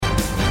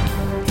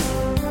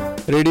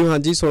Radio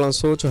ਹਾਂਜੀ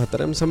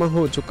 1674 ਸਮਾਂ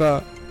ਹੋ ਚੁੱਕਾ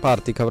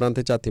ਭਾਰਤੀ ਖਬਰਾਂ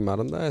ਤੇ ਝਾਤੀ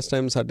ਮਾਰਨ ਦਾ। ਇਸ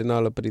ਟਾਈਮ ਸਾਡੇ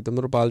ਨਾਲ ਪ੍ਰੀਤਮ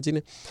ਰੁਪਾਲ ਜੀ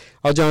ਨੇ।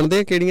 ਆਓ ਜਾਣਦੇ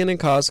ਹਾਂ ਕਿਹੜੀਆਂ ਨੇ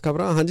ਖਾਸ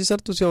ਖਬਰਾਂ। ਹਾਂਜੀ ਸਰ,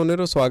 ਤੁਸੀਂ ਆਉਂਦੇ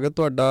ਰਹੋ। ਸਵਾਗਤ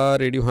ਤੁਹਾਡਾ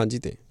ਰੇਡੀਓ ਹਾਂਜੀ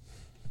ਤੇ।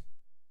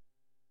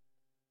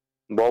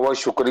 ਬਹੁਤ ਬਹੁਤ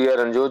ਸ਼ੁਕਰੀਆ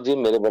ਰਣਜੋਤ ਜੀ,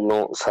 ਮੇਰੇ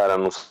ਵੱਲੋਂ ਸਾਰਿਆਂ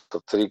ਨੂੰ ਸਤਿ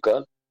ਸ੍ਰੀ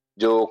ਅਕਾਲ।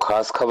 ਜੋ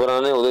ਖਾਸ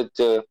ਖਬਰਾਂ ਨੇ ਉਹਦੇ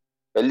ਚ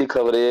ਪਹਿਲੀ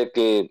ਖਬਰ ਇਹ ਹੈ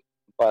ਕਿ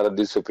ਭਾਰਤ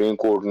ਦੀ ਸੁਪਰੀਮ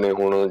ਕੋਰਟ ਨੇ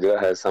ਹੁਣ ਜਿਹੜਾ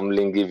ਹੈ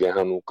ਸਮਲਿੰਗੀ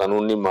ਵਿਆਹਾਂ ਨੂੰ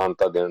ਕਾਨੂੰਨੀ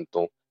ਮਾਨਤਾ ਦੇਣ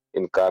ਤੋਂ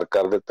ਇਨਕਾਰ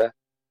ਕਰ ਦਿੱਤਾ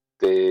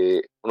ਤੇ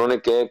ਉਹਨਾਂ ਨੇ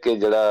ਕਿਹਾ ਕਿ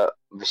ਜਿਹੜਾ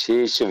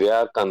ਵਿਸ਼ੇਸ਼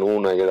ਵਿਆਹ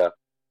ਕਾਨੂੰਨ ਹੈ, ਜਿਹੜਾ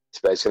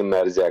ਸਪੈਸ਼ਲ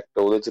ਮੈਰਿਜ ਐਕਟ,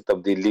 ਉਹਦੇ ਚ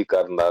ਤਬਦੀਲੀ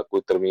ਕਰਨ ਦਾ,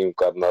 ਕੋਈ ਤਰਮੀਮ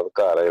ਕਰਨ ਦਾ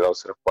ਅਧਿਕਾਰ ਹੈ ਜਿਹੜਾ ਉਹ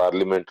ਸਿਰਫ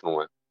ਪਾਰਲੀਮੈਂਟ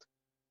ਨੂੰ ਹੈ।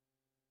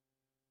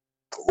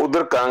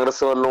 ਉਧਰ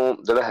ਕਾਂਗਰਸ ਵੱਲੋਂ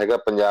ਜਿਹੜਾ ਹੈਗਾ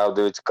ਪੰਜਾਬ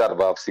ਦੇ ਵਿੱਚ ਘਰ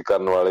ਵਾਪਸੀ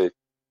ਕਰਨ ਵਾਲੇ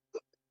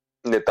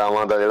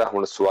ਨੇਤਾਵਾਂ ਦਾ ਜਿਹੜਾ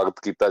ਹੁਣ ਸਵਾਗਤ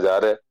ਕੀਤਾ ਜਾ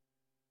ਰਿਹਾ।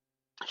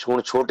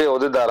 ਹੁਣ ਛੋਟੇ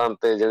ਅਹੁਦੇਦਾਰਾਂ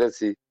ਤੇ ਜਿਹੜੇ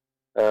ਸੀ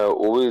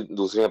ਉਹ ਵੀ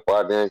ਦੂਸਰੀਆਂ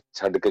ਪਾਰਟੀਆਂ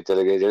ਛੱਡ ਕੇ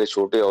ਚਲੇ ਗਏ। ਜਿਹੜੇ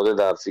ਛੋਟੇ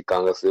ਅਹੁਦੇਦਾਰ ਸੀ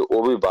ਕਾਂਗਰਸ ਦੇ,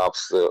 ਉਹ ਵੀ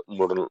ਵਾਪਸ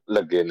ਮੁੜਨ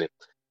ਲੱਗੇ ਨੇ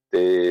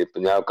ਤੇ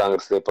ਪੰਜਾਬ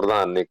ਕਾਂਗਰਸ ਦੇ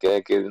ਪ੍ਰਧਾਨ ਨੇ ਕਿਹਾ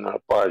ਕਿ ਇਹਦੇ ਨਾਲ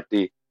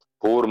ਪਾਰਟੀ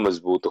ਹੋਰ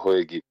ਮਜ਼ਬੂਤ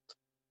ਹੋਏਗੀ।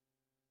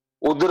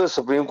 ਉਧਰ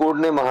ਸੁਪਰੀਮ ਕੋਰਟ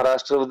ਨੇ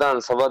ਮਹਾਰਾਸ਼ਟਰ ਵਿਧਾਨ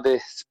ਸਭਾ ਦੇ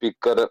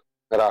ਸਪੀਕਰ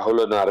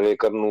ਰਾਹੁਲ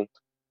ਨਾਰਵੇਕਰ ਨੂੰ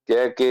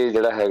ਕਿਹਾ ਕਿ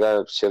ਜਿਹੜਾ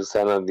ਹੈਗਾ ਸ਼ਿਵ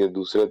ਸੈਨਾ ਦੀਆਂ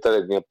ਦੂਸਰੇ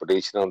ਧੜੇ ਦੀਆਂ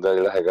ਪਟੀਸ਼ਨਾਂ ਦਾ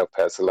ਜਿਹੜਾ ਹੈਗਾ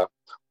ਫੈਸਲਾ,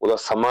 ਉਹਦਾ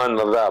ਸਮਾਂ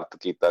ਨਿਰਧਾਰਿਤ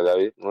ਕੀਤਾ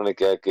ਜਾਵੇ। ਉਹਨਾਂ ਨੇ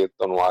ਕਿਹਾ ਕਿ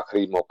ਤੁਹਾਨੂੰ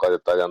ਆਖਰੀ ਮੌਕਾ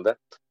ਦਿੱਤਾ ਜਾਂਦਾ,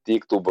 30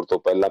 ਅਕਤੂਬਰ ਤੋਂ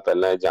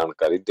ਪਹਿਲਾਂ ਇਹ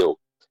ਜਾਣਕਾਰੀ ਦਿਓ।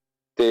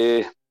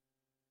 ਤੇ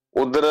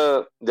ਉਧਰ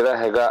ਜਿਹੜਾ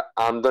ਹੈਗਾ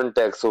ਆਮਦਨ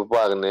ਟੈਕਸ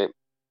ਵਿਭਾਗ ਨੇ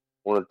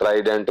ਹੁਣ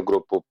ਟਰਾਈਡੈਂਟ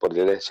ਗਰੁੱਪ ਉੱਪਰ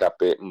ਜਿਹੜੇ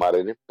ਛਾਪੇ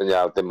ਮਾਰੇ ਨੇ।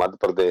 ਪੰਜਾਬ ਤੇ ਮੱਧ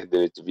ਪ੍ਰਦੇਸ਼ ਦੇ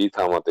ਵਿੱਚ 20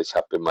 ਥਾਵਾਂ ਤੇ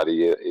ਛਾਪੇਮਾਰੀ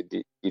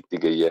ਇਹਦੀ ਕੀਤੀ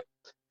ਗਈ ਹੈ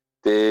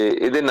ਤੇ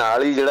ਇਹਦੇ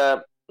ਨਾਲ ਹੀ ਜਿਹੜਾ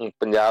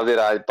ਪੰਜਾਬ ਦੇ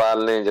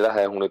ਰਾਜਪਾਲ ਨੇ ਜਿਹੜਾ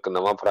ਹੈ ਹੁਣ ਇੱਕ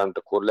ਨਵਾਂ ਫਰੰਟ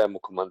ਖੋਲਿਆ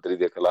ਮੁੱਖ ਮੰਤਰੀ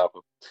ਦੇ ਖਿਲਾਫ।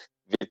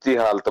 ਵਿੱਤੀ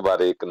ਹਾਲਤ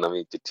ਬਾਰੇ ਇੱਕ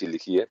ਨਵੀਂ ਚਿੱਠੀ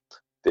ਲਿਖੀ ਹੈ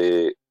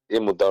ਤੇ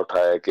ਇਹ ਮੁੱਦਾ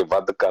ਉਠਾਇਆ ਕਿ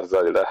ਵੱਧ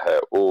ਕਰਜ਼ਾ ਜਿਹੜਾ ਹੈ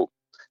ਉਹ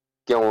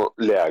ਕਿਉਂ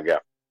ਲਿਆ ਗਿਆ।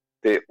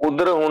 ਤੇ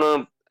ਉਧਰ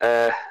ਹੁਣ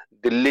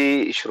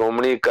ਦਿੱਲੀ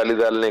ਸ਼੍ਰੋਮਣੀ ਅਕਾਲੀ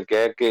ਦਲ ਨੇ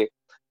ਕਿਹਾ ਕਿ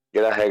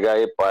ਜਿਹੜਾ ਹੈਗਾ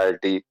ਇਹ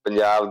ਪਾਰਟੀ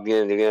ਪੰਜਾਬ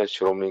ਦੀਆਂ ਜਿਹੜੀਆਂ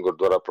ਸ਼੍ਰੋਮਣੀ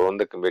ਗੁਰਦੁਆਰਾ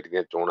ਪ੍ਰਬੰਧਕ ਕਮੇਟੀ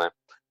ਦੀਆਂ ਚੋਣਾਂ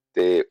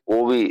ਤੇ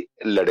ਉਹ ਵੀ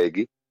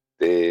ਲੜੇਗੀ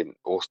ਤੇ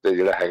ਉਸ ਤੇ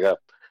ਜਿਹੜਾ ਹੈਗਾ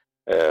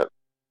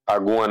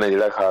ਆਗੂਆਂ ਨੇ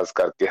ਜਿਹੜਾ ਖਾਸ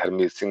ਕਰਕੇ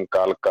ਹਰਮੀਤ ਸਿੰਘ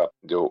ਕਾਲਕਾ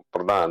ਜੋ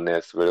ਪ੍ਰਧਾਨ ਨੇ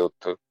ਇਸ ਵੇਲੇ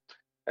ਉੱਥੇ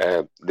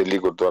ਦਿੱਲੀ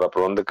ਗੁਰਦੁਆਰਾ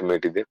ਪ੍ਰਬੰਧਕ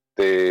ਕਮੇਟੀ ਦੇ,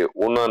 ਤੇ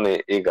ਉਹਨਾਂ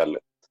ਨੇ ਇਹ ਗੱਲ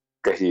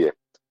ਕਹੀ ਹੈ।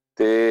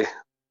 ਤੇ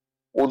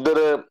ਉਧਰ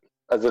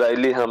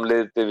ਇਜ਼ਰਾਈਲੀ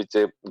ਹਮਲੇ ਦੇ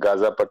ਵਿੱਚ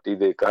ਗਾਜ਼ਾ ਪੱਟੀ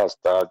ਦੇ ਇੱਕ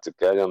ਹਸਪਤਾਲ ਚ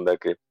ਕਿਹਾ ਜਾਂਦਾ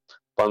ਕਿ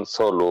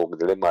 500 ਲੋਕ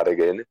ਜਿਹੜੇ ਮਾਰੇ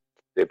ਗਏ ਨੇ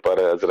ਤੇ ਪਰ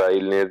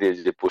ਇਜ਼ਰਾਈਲ ਨੇ ਇਹਦੀ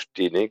ਅਜੇ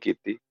ਪੁਸ਼ਟੀ ਨਹੀਂ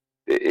ਕੀਤੀ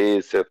ਤੇ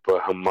ਇਹ ਸਿਰਫ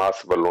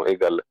ਹਮਾਸ ਵੱਲੋਂ ਇਹ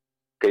ਗੱਲ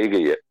ਕਹੀ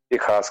ਗਈ ਹੈ। ਇਹ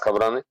ਖਾਸ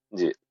ਖਬਰਾਂ ਨੇ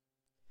ਜੀ।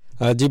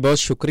 ਜੀ ਬਹੁਤ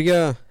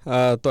ਸ਼ੁਕਰੀਆ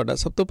ਤੁਹਾਡਾ।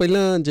 ਸਭ ਤੋਂ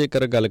ਪਹਿਲਾਂ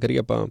ਜੇਕਰ ਗੱਲ ਕਰੀਏ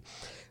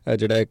ਆਪਾਂ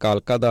ਜਿਹੜਾ ਇਹ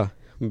ਕਾਲਕਾ ਦਾ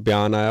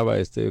ਬਿਆਨ ਆਇਆ ਵਾ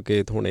ਇਸ 'ਤੇ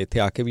ਕਿ ਹੁਣ ਇੱਥੇ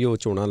ਆ ਕੇ ਵੀ ਉਹ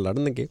ਚੋਣਾਂ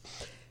ਲੜਨਗੇ,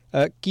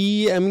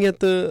 ਕੀ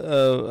ਅਹਿਮੀਅਤ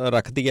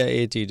ਰੱਖਦੀ ਹੈ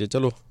ਇਹ ਚੀਜ਼?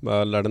 ਚਲੋ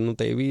ਲੜਨ ਨੂੰ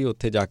ਤਾਂ ਇਹ ਵੀ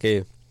ਉੱਥੇ ਜਾ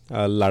ਕੇ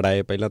ਲੜ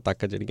ਆਏ ਪਹਿਲਾਂ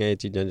ਤੱਕ, ਜਿਹੜੀਆਂ ਇਹ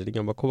ਚੀਜ਼ਾਂ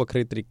ਜਿਹੜੀਆਂ ਵੱਖੋ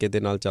ਵੱਖਰੇ ਤਰੀਕੇ ਦੇ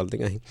ਨਾਲ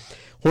ਚੱਲਦੀਆਂ ਸੀ,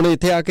 ਹੁਣ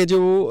ਇੱਥੇ ਆ ਕੇ ਜੋ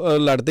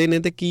ਲੜਦੇ ਨੇ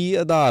ਤੇ ਕੀ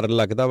ਆਧਾਰ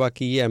ਲੱਗਦਾ ਵਾ,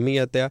 ਕੀ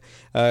ਅਹਿਮੀਅਤ ਆ,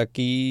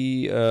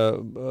 ਕੀ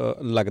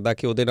ਲੱਗਦਾ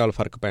ਕਿ ਉਹਦੇ ਨਾਲ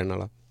ਫਰਕ ਪੈਣ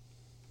ਵਾਲਾ?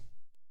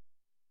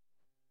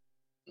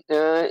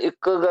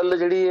 ਇੱਕ ਗੱਲ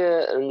ਜਿਹੜੀ ਹੈ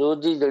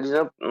ਰਣਜੋਤ ਜੀ, ਜਿਹੜੀ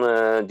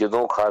ਨਾ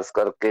ਜਦੋਂ ਖਾਸ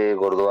ਕਰਕੇ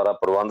ਗੁਰਦੁਆਰਾ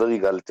ਪ੍ਰਬੰਧ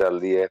ਦੀ ਗੱਲ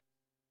ਚੱਲਦੀ ਹੈ,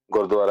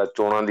 ਗੁਰਦੁਆਰਾ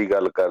ਚੋਣਾਂ ਦੀ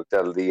ਗੱਲ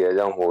ਚੱਲਦੀ ਹੈ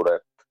ਜਾਂ ਹੋਰ ਹੈ,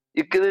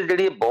 ਇੱਕ ਇਹਦੀ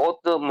ਜਿਹੜੀ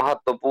ਬਹੁਤ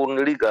ਮਹੱਤਵਪੂਰਨ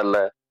ਜਿਹੜੀ ਗੱਲ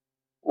ਹੈ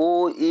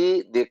ਉਹ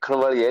ਇਹ ਦੇਖਣ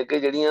ਵਾਲੀ ਹੈ ਕਿ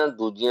ਜਿਹੜੀਆਂ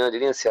ਦੂਜੀਆਂ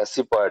ਜਿਹੜੀਆਂ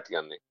ਸਿਆਸੀ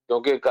ਪਾਰਟੀਆਂ ਨੇ,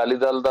 ਕਿਉਂਕਿ ਅਕਾਲੀ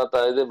ਦਲ ਦਾ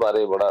ਤਾਂ ਇਹਦੇ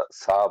ਬਾਰੇ ਬੜਾ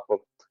ਸਾਫ਼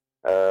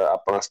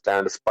ਆਪਣਾ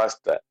ਸਟੈਂਡ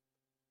ਸਪਸ਼ਟ ਹੈ,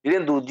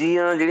 ਜਿਹੜੀਆਂ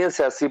ਦੂਜੀਆਂ ਜਿਹੜੀਆਂ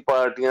ਸਿਆਸੀ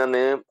ਪਾਰਟੀਆਂ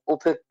ਨੇ ਉਹ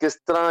ਫਿਰ ਕਿਸ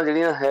ਤਰ੍ਹਾਂ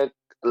ਜਿਹੜੀਆਂ ਹੈ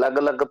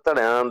ਅਲੱਗ-ਅਲੱਗ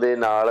ਧੜਿਆਂ ਦੇ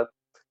ਨਾਲ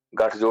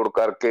ਗੱਠਜੋੜ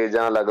ਕਰਕੇ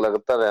ਜਾਂ ਅਲੱਗ-ਅਲੱਗ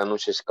ਧੜਿਆਂ ਨੂੰ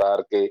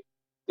ਸ਼ਿਸ਼ਕਾਰ ਕੇ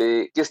ਤੇ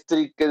ਕਿਸ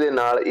ਤਰੀਕੇ ਦੇ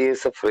ਨਾਲ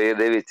ਇਸ ਫਰੇ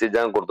ਦੇ ਵਿੱਚ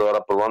ਜਾਂ ਗੁਰਦੁਆਰਾ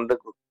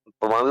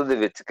ਪ੍ਰਬੰਧ ਦੇ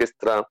ਵਿੱਚ ਕਿਸ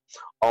ਤਰ੍ਹਾਂ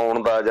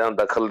ਆਉਣ ਦਾ ਜਾਂ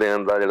ਦਖਲ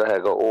ਦੇਣ ਦਾ ਜਿਹੜਾ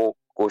ਹੈਗਾ ਉਹ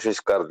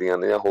ਕੋਸ਼ਿਸ਼ ਕਰਦੀਆਂ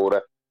ਨੇ ਜਾਂ ਹੋਰ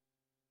ਹੈ।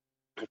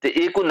 ਤੇ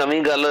ਇਹ ਕੋਈ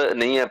ਨਵੀਂ ਗੱਲ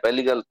ਨਹੀਂ ਹੈ।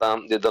 ਪਹਿਲੀ ਗੱਲ ਤਾਂ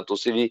ਜਿੱਦਾਂ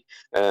ਤੁਸੀਂ ਵੀ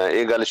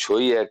ਇਹ ਗੱਲ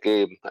ਛੋਈ ਹੈ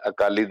ਕਿ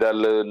ਅਕਾਲੀ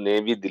ਦਲ ਨੇ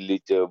ਵੀ ਦਿੱਲੀ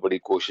 'ਚ ਬੜੀ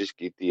ਕੋਸ਼ਿਸ਼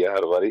ਕੀਤੀ ਹੈ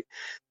ਹਰ ਵਾਰੀ।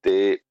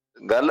 ਤੇ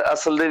ਗੱਲ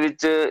ਅਸਲ ਦੇ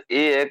ਵਿੱਚ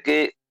ਇਹ ਹੈ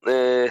ਕਿ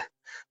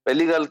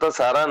ਪਹਿਲੀ ਗੱਲ ਤਾਂ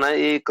ਸਾਰਾ ਨਾ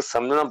ਇਹ ਇੱਕ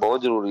ਸਮਝਣਾ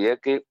ਬਹੁਤ ਜ਼ਰੂਰੀ ਹੈ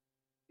ਕਿ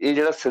ਇਹ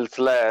ਜਿਹੜਾ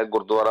ਸਿਲਸਿਲਾ ਹੈ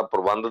ਗੁਰਦੁਆਰਾ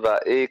ਪ੍ਰਬੰਧ ਦਾ,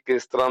 ਇਹ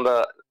ਕਿਸ ਤਰ੍ਹਾਂ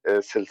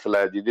ਦਾ ਸਿਲਸਿਲਾ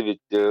ਹੈ ਜਿਹਦੇ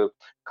ਵਿੱਚ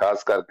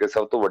ਖਾਸ ਕਰਕੇ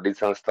ਸਭ ਤੋਂ ਵੱਡੀ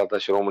ਸੰਸਥਾ ਤਾਂ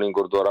ਸ਼੍ਰੋਮਣੀ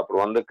ਗੁਰਦੁਆਰਾ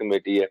ਪ੍ਰਬੰਧਕ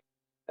ਕਮੇਟੀ ਹੈ,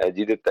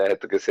 ਜਿਹਦੇ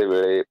ਤਹਿਤ ਕਿਸੇ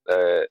ਵੇਲੇ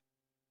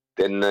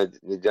 3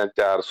 ਜਾਂ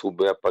 4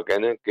 ਸੂਬੇ ਆਪਾਂ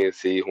ਕਹਿੰਦੇ ਕਿ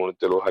ਸੀ, ਹੁਣ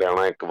ਚਲੋ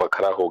ਹਰਿਆਣਾ ਇੱਕ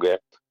ਵੱਖਰਾ ਹੋ ਗਿਆ,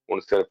 ਹੁਣ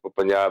ਸਿਰਫ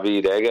ਪੰਜਾਬ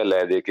ਹੀ ਰਹਿ ਗਿਆ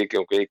ਲੈ ਦੇ ਕੇ,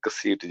 ਕਿਉਂਕਿ ਇੱਕ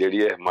ਸੀਟ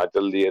ਜਿਹੜੀ ਹੈ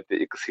ਹਿਮਾਚਲ ਦੀ ਹੈ ਤੇ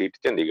ਇੱਕ ਸੀਟ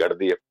ਚੰਡੀਗੜ੍ਹ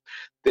ਦੀ ਹੈ।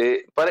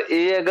 ਤੇ ਪਰ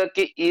ਇਹ ਹੈਗਾ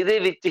ਕਿ ਇਹਦੇ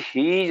ਵਿੱਚ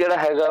ਹੀ ਜਿਹੜਾ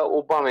ਹੈਗਾ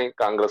ਉਹ ਭਾਵੇਂ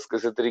ਕਾਂਗਰਸ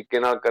ਕਿਸੇ ਤਰੀਕੇ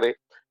ਨਾਲ ਕਰੇ,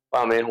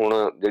 ਭਾਵੇਂ ਹੁਣ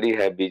ਜਿਹੜੀ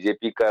ਹੈ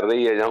ਬੀਜੇਪੀ ਕਰ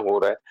ਰਹੀ ਹੈ ਜਾਂ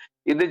ਹੋਰ ਹੈ,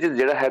 ਇਹਦੇ 'ਚ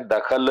ਜਿਹੜਾ ਹੈ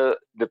ਦਖਲ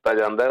ਦਿੱਤਾ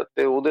ਜਾਂਦਾ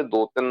ਤੇ ਉਹਦੇ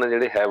 2-3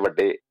 ਜਿਹੜੇ ਹੈ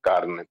ਵੱਡੇ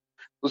ਕਾਰਨ ਨੇ।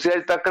 ਤੁਸੀਂ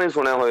ਅੱਜ ਤੱਕ ਨਹੀਂ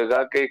ਸੁਣਿਆ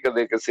ਹੋਏਗਾ ਕਿ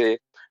ਕਦੇ ਕਿਸੇ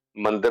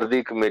ਮੰਦਿਰ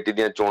ਦੀ ਕਮੇਟੀ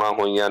ਦੀਆਂ ਚੋਣਾਂ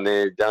ਹੋਈਆਂ ਨੇ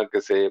ਜਾਂ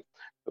ਕਿਸੇ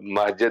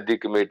ਮਸਜਿਦ ਦੀ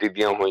ਕਮੇਟੀ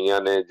ਦੀਆਂ ਹੋਈਆਂ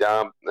ਨੇ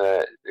ਜਾਂ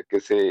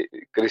ਕਿਸੇ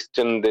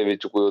ਕ੍ਰਿਸਚਨ ਦੇ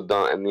ਵਿੱਚ ਕੋਈ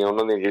ਓਦਾਂ ਇੰਨੀਆਂ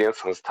ਉਹਨਾਂ ਦੀਆਂ ਜਿਹੜੀਆਂ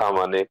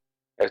ਸੰਸਥਾਵਾਂ ਨੇ,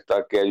 ਇਸ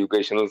ਤੱਕ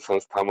ਐਜੂਕੇਸ਼ਨਲ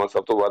ਸੰਸਥਾਵਾਂ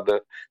ਸਭ ਤੋਂ ਵੱਧ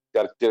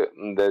ਚਰਚ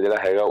ਦਾ ਜਿਹੜਾ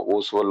ਹੈਗਾ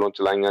ਉਸ ਵੱਲੋਂ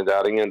ਚਲਾਈਆਂ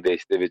ਜਾ ਰਹੀਆਂ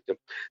ਦੇਸ਼ ਦੇ ਵਿੱਚ,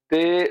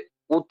 ਤੇ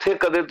ਉੱਥੇ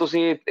ਕਦੇ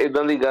ਤੁਸੀਂ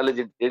ਏਦਾਂ ਦੀ ਗੱਲ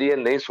ਜਿਹੜੀ ਹੈ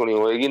ਨਹੀਂ ਸੁਣੀ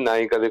ਹੋਏਗੀ, ਨਾ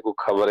ਹੀ ਕਦੇ ਕੋਈ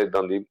ਖਬਰ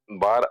ਏਦਾਂ ਦੀ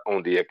ਬਾਹਰ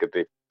ਆਉਂਦੀ ਹੈ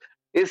ਕਿਤੇ।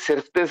 ਇਹ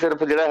ਸਿਰਫ ਤੇ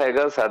ਸਿਰਫ ਜਿਹੜਾ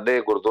ਹੈਗਾ ਸਾਡੇ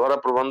ਗੁਰਦੁਆਰਾ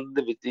ਪ੍ਰਬੰਧ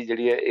ਦੇ ਵਿੱਚ ਹੀ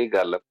ਜਿਹੜੀ ਹੈ ਇਹ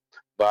ਗੱਲ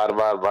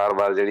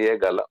ਵਾਰ-ਵਾਰ ਜਿਹੜੀ ਇਹ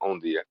ਗੱਲ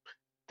ਆਉਂਦੀ ਹੈ।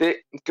 ਤੇ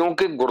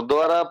ਕਿਉਂਕਿ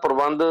ਗੁਰਦੁਆਰਾ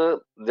ਪ੍ਰਬੰਧ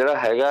ਜਿਹੜਾ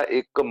ਹੈਗਾ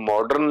ਇੱਕ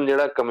ਮਾਡਰਨ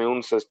ਜਿਹੜਾ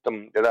ਕਮਿਊਨ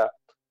ਸਿਸਟਮ ਜਿਹੜਾ,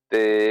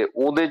 ਤੇ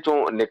ਉਹਦੇ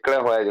ਚੋਂ ਨਿਕਲਿਆ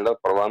ਹੋਇਆ ਜਿਹੜਾ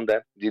ਪ੍ਰਬੰਧ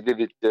ਹੈ, ਜਿਹਦੇ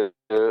ਵਿੱਚ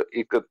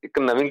ਇੱਕ ਇੱਕ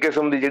ਨਵੀਂ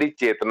ਕਿਸਮ ਦੀ ਜਿਹੜੀ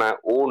ਚੇਤਨਾ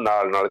ਉਹ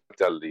ਨਾਲ ਨਾਲ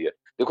ਚੱਲਦੀ ਹੈ।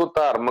 ਦੇਖੋ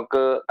ਧਾਰਮਿਕ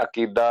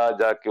ਅਕੀਦਾ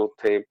ਜਾ ਕੇ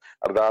ਉੱਥੇ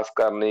ਅਰਦਾਸ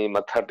ਕਰਨੀ,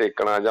 ਮੱਥਾ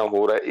ਟੇਕਣਾ ਜਾਂ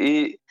ਹੋਰ ਹੈ,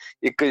 ਇਹ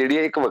ਇੱਕ ਜਿਹੜੀ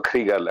ਹੈ ਇੱਕ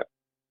ਵੱਖਰੀ ਗੱਲ ਹੈ।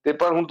 ਤੇ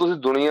ਪਰ ਹੁਣ ਤੁਸੀਂ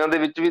ਦੁਨੀਆ ਦੇ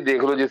ਵਿੱਚ ਵੀ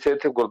ਦੇਖ ਲਓ, ਜਿੱਥੇ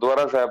ਇੱਥੇ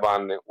ਗੁਰਦੁਆਰਾ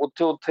ਸਾਹਿਬਾਨ ਨੇ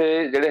ਉੱਥੇ ਉੱਥੇ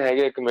ਜਿਹੜੇ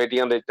ਹੈਗੇ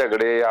ਕਮੇਟੀਆਂ ਦੇ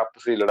ਝਗੜੇ,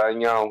 ਆਪਸੀ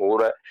ਲੜਾਈਆਂ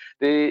ਹੋਰ ਹੈ,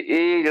 ਤੇ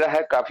ਇਹ ਜਿਹੜਾ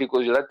ਹੈ ਕਾਫੀ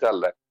ਕੁਝ ਜਿਹੜਾ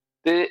ਚੱਲਦਾ ਹੈ।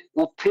 ਤੇ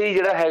ਉੱਥੇ ਹੀ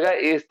ਜਿਹੜਾ ਹੈਗਾ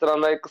ਇਸ ਤਰ੍ਹਾਂ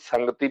ਦਾ ਇੱਕ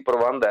ਸੰਗਤੀ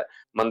ਪ੍ਰਬੰਧ ਹੈ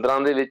ਮੰਦਿਰਾਂ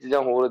ਦੇ ਵਿੱਚ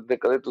ਜਾਂ ਹੋਰ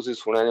ਕਦੇ ਤੁਸੀਂ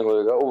ਸੁਣਿਆ ਨਹੀਂ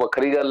ਹੋਏਗਾ। ਉਹ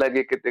ਵੱਖਰੀ ਗੱਲ ਹੈ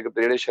ਕਿ ਕਿਤੇ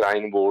ਕਿਤੇ ਜਿਹੜੇ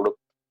ਸ਼ਰਾਈਨ ਬੋਰਡ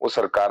ਉਹ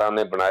ਸਰਕਾਰਾਂ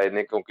ਨੇ ਬਣਾਏ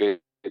ਨੇ, ਕਿਉਂਕਿ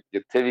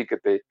ਜਿੱਥੇ ਵੀ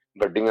ਕਿਤੇ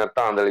ਵੱਡੀਆਂ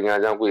ਧਾਂਦਲੀਆਂ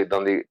ਜਾਂ ਕੋਈ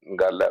ਏਦਾਂ ਦੀ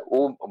ਗੱਲ ਹੈ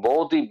ਉਹ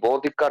ਬਹੁਤ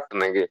ਹੀ ਘੱਟ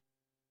ਨੇਗੇ।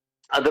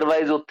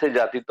 ਅਦਰਵਾਈਜ਼ ਉੱਥੇ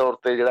ਜਾਤੀ ਤੌਰ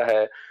ਤੇ ਜਿਹੜਾ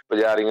ਹੈ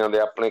ਪੁਜਾਰੀਆਂ ਦੇ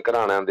ਆਪਣੇ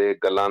ਘਰਾਣਿਆਂ ਦੇ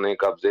ਗੱਲਾਂ ਨੇ,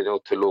 ਕਬਜ਼ੇ ਨੇ,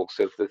 ਉੱਥੇ ਲੋਕ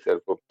ਸਿਰਫ ਤੇ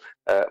ਸਿਰਫ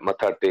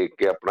ਮੱਥਾ ਟੇਕ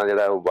ਕੇ ਆਪਣਾ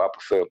ਜਿਹੜਾ ਉਹ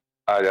ਵਾਪਸ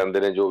ਆ ਜਾਂਦੇ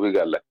ਨੇ, ਜੋ ਵੀ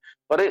ਗੱਲ ਹੈ।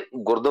 ਪਰ ਇਹ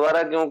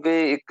ਗੁਰਦੁਆਰਾ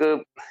ਕਿਉਂਕਿ ਇੱਕ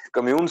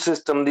ਕਮਿਊਨ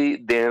ਸਿਸਟਮ ਦੀ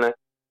ਦੇਣ ਹੈ,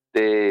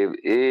 ਤੇ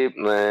ਇਹ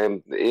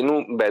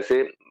ਇਹਨੂੰ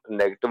ਵੈਸੇ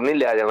ਨੈਗੇਟਿਵ ਨਹੀਂ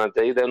ਲਿਆ ਜਾਣਾ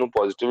ਚਾਹੀਦਾ, ਇਹਨੂੰ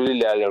ਪੋਜ਼ਿਟਿਵਲੀ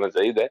ਲਿਆ ਜਾਣਾ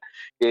ਚਾਹੀਦਾ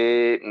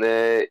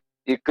ਕਿ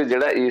ਇੱਕ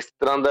ਜਿਹੜਾ ਇਸ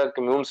ਤਰ੍ਹਾਂ ਦਾ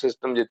ਕਮਿਊਨ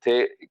ਸਿਸਟਮ ਜਿੱਥੇ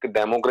ਇੱਕ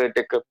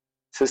ਡੈਮੋਕ੍ਰੇਟਿਕ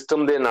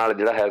ਸਿਸਟਮ ਦੇ ਨਾਲ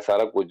ਜਿਹੜਾ ਹੈ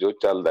ਸਾਰਾ ਕੁਝ ਉਹ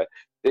ਚੱਲਦਾ ਹੈ।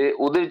 ਤੇ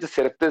ਉਹਦੇ ਵਿੱਚ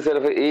ਸਿਰਫ ਤੇ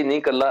ਸਿਰਫ ਇਹ ਨਹੀਂ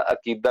ਇਕੱਲਾ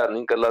ਅਕੀਦਾ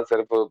ਨਹੀਂ, ਇਕੱਲਾ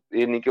ਸਿਰਫ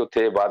ਇਹ ਨਹੀਂ ਕਿ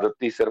ਉੱਥੇ ਇਬਾਦਤ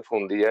ਹੀ ਸਿਰਫ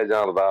ਹੁੰਦੀ ਹੈ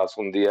ਜਾਂ ਅਰਦਾਸ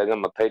ਹੁੰਦੀ ਹੈ ਜਾਂ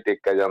ਮੱਥਾ ਹੀ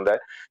ਟੇਕਿਆ ਜਾਂਦਾ ਹੈ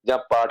ਜਾਂ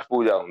ਪਾਠ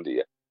ਪੂਜਾ ਹੁੰਦੀ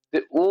ਹੈ,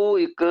 ਤੇ ਉਹ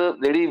ਇੱਕ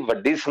ਜਿਹੜੀ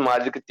ਵੱਡੀ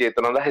ਸਮਾਜਿਕ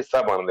ਚੇਤਨਾ ਦਾ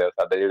ਹਿੱਸਾ ਬਣਦੇ ਆ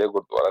ਸਾਡੇ ਜਿਹੜੇ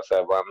ਗੁਰਦੁਆਰਾ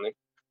ਸਾਹਿਬਾਨ ਨੇ,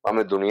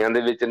 ਭਾਵੇਂ ਦੁਨੀਆ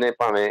ਦੇ ਵਿੱਚ ਨੇ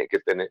ਭਾਵੇਂ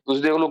ਕਿਤੇ ਨੇ।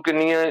 ਤੁਸੀਂ ਦੇਖ ਲਓ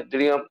ਕਿੰਨੀਆਂ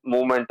ਜਿਹੜੀਆਂ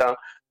ਮੂਵਮੈਂਟਾਂ,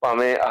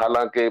 ਭਾਵੇਂ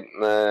ਹਾਲਾਂਕਿ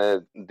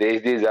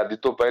ਦੇਸ਼ ਦੀ ਆਜ਼ਾਦੀ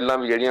ਤੋਂ ਪਹਿਲਾਂ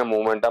ਵੀ ਜਿਹੜੀਆਂ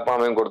ਮੂਵਮੈਂਟਾਂ,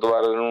 ਭਾਵੇਂ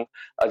ਗੁਰਦੁਆਰੇ ਨੂੰ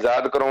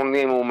ਆਜ਼ਾਦ ਕਰਾਉਣ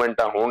ਦੀਆਂ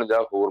ਮੂਵਮੈਂਟਾਂ ਹੋਣ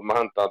ਜਾਂ ਹੋਰ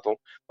ਮਹਾਨਤਾ ਤੋਂ,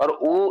 ਪਰ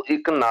ਉਹ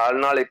ਇੱਕ ਨਾਲ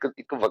ਨਾਲ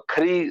ਇੱਕ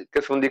ਵੱਖਰੀ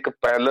ਕਿਸਮ ਦੀ ਇੱਕ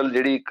ਪੈਰਲਲ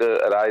ਜਿਹੜੀ ਇੱਕ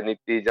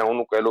ਰਾਜਨੀਤੀ ਜਾਂ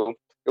ਉਹਨੂੰ ਕਹਿ ਲਓ,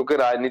 ਕਿਉਂਕਿ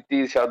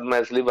ਰਾਜਨੀਤੀ ਸ਼ਬਦ ਮੈਂ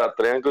ਇਸ ਲਈ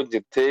ਵਰਤ ਰਿਹਾ ਕਿ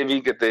ਜਿੱਥੇ ਵੀ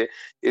ਕਿਤੇ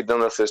ਏਦਾਂ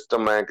ਦਾ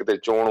ਸਿਸਟਮ ਹੈ, ਕਿਤੇ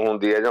ਚੋਣ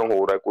ਹੁੰਦੀ ਹੈ ਜਾਂ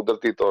ਹੋਰ ਹੈ,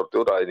 ਕੁਦਰਤੀ ਤੌਰ ਤੇ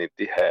ਉਹ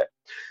ਰਾਜਨੀਤੀ ਹੈ।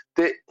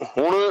 ਤੇ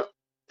ਹੁਣ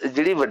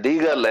ਜਿਹੜੀ ਵੱਡੀ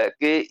ਗੱਲ ਹੈ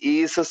ਕਿ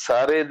ਇਸ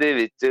ਸਾਰੇ ਦੇ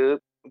ਵਿੱਚ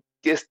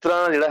ਕਿਸ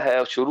ਤਰ੍ਹਾਂ ਜਿਹੜਾ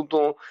ਹੈ ਸ਼ੁਰੂ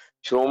ਤੋਂ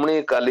ਸ਼੍ਰੋਮਣੀ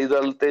ਅਕਾਲੀ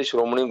ਦਲ ਤੇ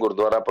ਸ਼੍ਰੋਮਣੀ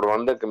ਗੁਰਦੁਆਰਾ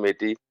ਪ੍ਰਬੰਧਕ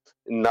ਕਮੇਟੀ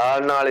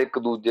ਨਾਲ ਨਾਲ ਇੱਕ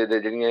ਦੂਜੇ ਦੇ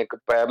ਜਿਹੜੀਆਂ ਇੱਕ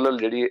ਪੈਰਲਲ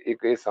ਜਿਹੜੀ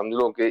ਇੱਕ ਇਹ ਸਮਝ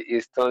ਲਓ ਕਿ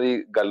ਇਸ ਤਰ੍ਹਾਂ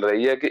ਦੀ ਗੱਲ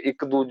ਰਹੀ ਹੈ ਕਿ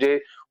ਇੱਕ ਦੂਜੇ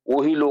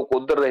ਉਹੀ ਲੋਕ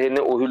ਉੱਧਰ ਰਹੇ ਨੇ,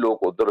 ਉਹੀ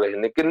ਲੋਕ ਉੱਧਰ ਰਹੇ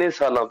ਨੇ, ਕਿੰਨੇ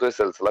ਸਾਲਾਂ ਤੋਂ ਇਹ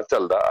ਸਿਲਸਿਲਾ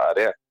ਚੱਲਦਾ ਆ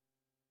ਰਿਹਾ।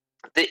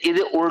 ਤੇ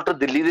ਇਹਦੇ ਉਲਟ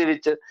ਦਿੱਲੀ ਦੇ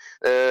ਵਿੱਚ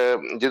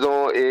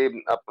ਜਦੋਂ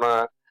ਇਹ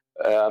ਆਪਣਾ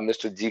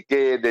ਮਿਸਟਰ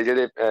ਜੀਕੇ ਦੇ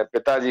ਜਿਹੜੇ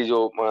ਪਿਤਾ ਜੀ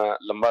ਜੋ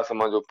ਲੰਬਾ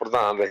ਸਮਾਂ ਜੋ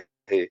ਪ੍ਰਧਾਨ ਰਹੇ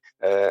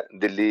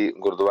ਦਿੱਲੀ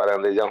ਗੁਰਦੁਆਰਿਆਂ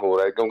ਦੇ ਜਾਂ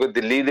ਹੋਰ ਹੈ, ਕਿਉਂਕਿ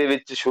ਦਿੱਲੀ ਦੇ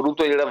ਵਿੱਚ ਸ਼ੁਰੂ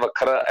ਤੋਂ ਜਿਹੜਾ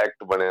ਵੱਖਰਾ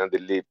ਐਕਟ ਬਣਿਆ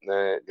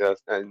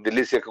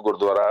ਦਿੱਲੀ ਸਿੱਖ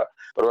ਗੁਰਦੁਆਰਾ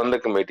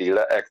ਪ੍ਰਬੰਧਕ ਕਮੇਟੀ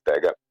ਜਿਹੜਾ ਐਕਟ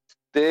ਹੈਗਾ,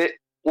 ਤੇ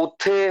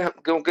ਉੱਥੇ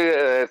ਕਿਉਂਕਿ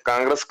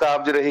ਕਾਂਗਰਸ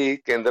ਕਾਬਜ਼ ਰਹੀ,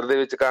 ਕੇਂਦਰ ਦੇ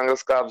ਵਿੱਚ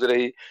ਕਾਂਗਰਸ ਕਾਬਜ਼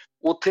ਰਹੀ,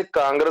 ਉੱਥੇ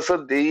ਕਾਂਗਰਸ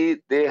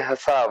ਦੇ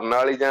ਹਿਸਾਬ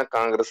ਨਾਲ ਹੀ ਜਾਂ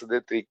ਕਾਂਗਰਸ ਦੇ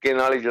ਤਰੀਕੇ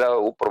ਨਾਲ ਹੀ ਜਿਹੜਾ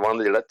ਉਹ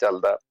ਪ੍ਰਬੰਧ ਜਿਹੜਾ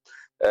ਚੱਲਦਾ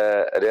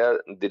ਰਿਹਾ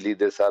ਦਿੱਲੀ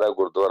ਦੇ ਸਾਰਾ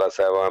ਗੁਰਦੁਆਰਾ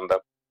ਸਾਹਿਬਾਨ ਦਾ।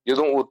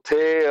 ਜਦੋਂ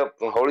ਉੱਥੇ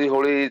ਹੌਲੀ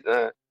ਹੌਲੀ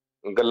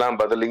ਗੱਲਾਂ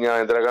ਬਦਲੀਆਂ,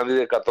 ਇੰਦਰਾ ਗਾਂਧੀ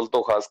ਦੇ ਕਤਲ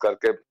ਤੋਂ ਖਾਸ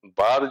ਕਰਕੇ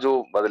ਬਾਅਦ ਜੋ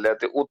ਬਦਲਿਆ,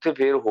 ਤੇ ਉੱਥੇ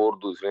ਫਿਰ ਹੋਰ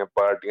ਦੂਸਰੀਆਂ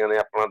ਪਾਰਟੀਆਂ ਨੇ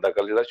ਆਪਣਾ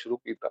ਦਖਲ ਜਿਹੜਾ ਸ਼ੁਰੂ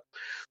ਕੀਤਾ।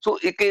 ਸੋ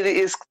ਇੱਕ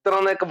ਇਸ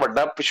ਤਰ੍ਹਾਂ ਦਾ ਇੱਕ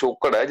ਵੱਡਾ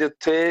ਪਿਛੋਕੜ ਹੈ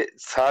ਜਿੱਥੇ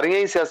ਸਾਰੀਆਂ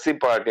ਹੀ ਸਿਆਸੀ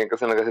ਪਾਰਟੀਆਂ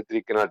ਕਿਸੇ ਨਾ ਕਿਸੇ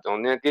ਤਰੀਕੇ ਨਾਲ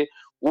ਚਾਹੁੰਦੀਆਂ ਕਿ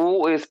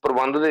ਉਹ ਇਸ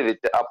ਪ੍ਰਬੰਧ ਦੇ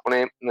ਵਿੱਚ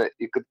ਆਪਣੇ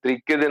ਇੱਕ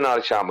ਤਰੀਕੇ ਦੇ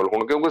ਨਾਲ ਸ਼ਾਮਲ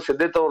ਹੋਣ, ਕਿਉਂਕਿ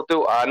ਸਿੱਧੇ ਤੌਰ ਤੇ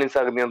ਉਹ ਆ ਨਹੀਂ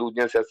ਸਕਦੀਆਂ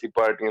ਦੂਜੀਆਂ ਸਿਆਸੀ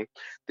ਪਾਰਟੀਆਂ।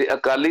 ਤੇ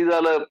ਅਕਾਲੀ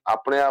ਦਲ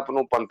ਆਪਣੇ ਆਪ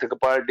ਨੂੰ ਪੰਥਕ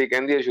ਪਾਰਟੀ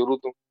ਕਹਿੰਦੀ ਹੈ ਸ਼ੁਰੂ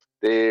ਤੋਂ,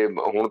 ਤੇ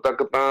ਹੁਣ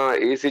ਤੱਕ ਤਾਂ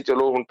ਇਹ ਸੀ,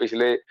 ਚਲੋ ਹੁਣ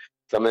ਪਿਛਲੇ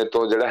ਸਮੇਂ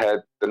ਤੋਂ ਜਿਹੜਾ ਹੈ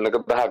 3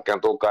 ਦਹਾਕਿਆਂ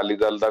ਤੋਂ ਅਕਾਲੀ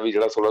ਦਲ ਦਾ ਵੀ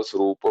ਜਿਹੜਾ ਥੋੜਾ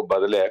ਸਰੂਪ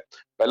ਬਦਲਿਆ।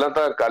 ਪਹਿਲਾਂ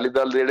ਤਾਂ ਅਕਾਲੀ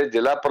ਦਲ ਦੇ ਜਿਹੜੇ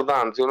ਜ਼ਿਲ੍ਹਾ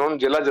ਪ੍ਰਧਾਨ ਸੀ ਉਹਨਾਂ ਨੂੰ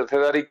ਜ਼ਿਲ੍ਹਾ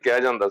ਜਥੇਦਾਰੀ ਕਿਹਾ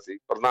ਜਾਂਦਾ ਸੀ,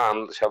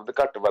 ਪ੍ਰਧਾਨ ਸ਼ਬਦ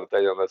ਘੱਟ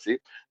ਵਰਤਿਆ ਜਾਂਦਾ ਸੀ।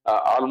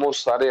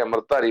 ਆਲਮੋਸਟ ਸਾਰੇ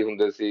ਅੰਮ੍ਰਿਤਧਾਰੀ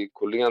ਹੁੰਦੇ ਸੀ,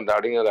 ਖੁੱਲੀਆਂ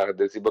ਦਾੜੀਆਂ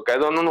ਰੱਖਦੇ ਸੀ,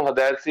 ਬਕਾਇਦਾ ਉਹਨਾਂ ਨੂੰ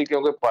ਹਦਾਇਤ ਸੀ,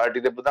 ਕਿਉਂਕਿ ਪਾਰਟੀ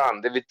ਦੇ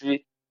ਪ੍ਰਧਾਨ ਦੇ ਵਿੱਚ ਵੀ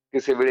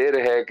ਕਿਸੇ ਵੇਲੇ ਇਹ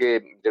ਰਿਹਾ ਕਿ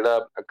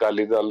ਜਿਹੜਾ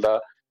ਅਕਾਲੀ ਦਲ ਦਾ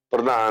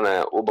ਪ੍ਰਧਾਨ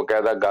ਹੈ ਉਹ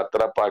ਬਕਾਇਦਾ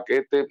ਗਾਤਰਾ ਪਾ ਕੇ,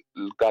 ਤੇ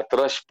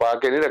ਗਾਤਰਾ ਛਪਾ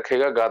ਕੇ ਨਹੀਂ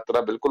ਰੱਖੇਗਾ,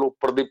 ਗਾਤਰਾ ਬਿਲਕੁਲ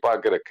ਉੱਪਰ ਦੀ ਪਾ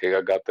ਕੇ ਰੱਖੇਗਾ,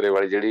 ਗਾਤਰੇ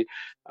ਵਾਲੀ ਜਿਹੜੀ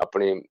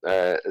ਆਪਣੀ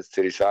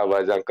ਸ੍ਰੀ ਸਾਹਿਬ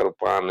ਹੈ ਜਾਂ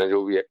ਕਿਰਪਾਨ ਹੈ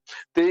ਜੋ ਵੀ ਹੈ।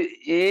 ਤੇ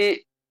ਇਹ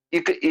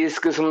ਇੱਕ ਇਸ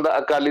ਕਿਸਮ ਦਾ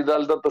ਅਕਾਲੀ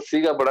ਦਲ ਦਾ ਤਾਂ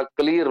ਸੀਗਾ ਬੜਾ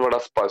ਕਲੀਅਰ, ਬੜਾ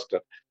ਸਪਸ਼ਟ।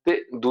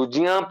 ਤੇ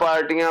ਦੂਜੀਆਂ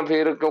ਪਾਰਟੀਆਂ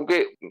ਫਿਰ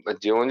ਕਿਉਂਕਿ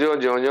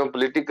ਜਿਉਂ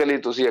ਪੋਲੀਟੀਕਲੀ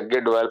ਤੁਸੀਂ ਅੱਗੇ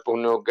ਡਿਵੈਲਪ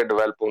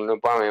ਹੁੰਦੇ ਹੋ,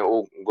 ਭਾਵੇਂ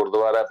ਉਹ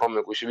ਗੁਰਦੁਆਰਾ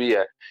ਭਾਵੇਂ ਕੁਛ ਵੀ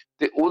ਹੈ,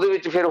 ਤੇ ਉਹਦੇ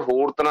ਵਿੱਚ ਫਿਰ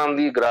ਹੋਰ ਤਰ੍ਹਾਂ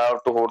ਦੀ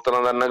ਗਿਰਾਵਟ, ਹੋਰ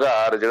ਤਰ੍ਹਾਂ ਦਾ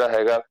ਨਿਘਾਰ ਜਿਹੜਾ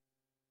ਹੈਗਾ,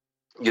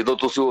 ਜਦੋਂ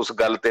ਤੁਸੀਂ ਉਸ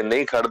ਗੱਲ ਤੇ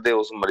ਨਹੀਂ ਖੜਦੇ,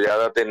 ਉਸ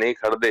ਮਰਿਆਦਾ ਤੇ ਨਹੀਂ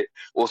ਖੜਦੇ,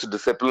 ਉਸ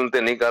ਡਿਸਿਪਲਿਨ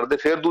ਤੇ ਨਹੀਂ ਕਰਦੇ,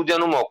 ਫਿਰ ਦੂਜਿਆਂ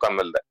ਨੂੰ ਮੌਕਾ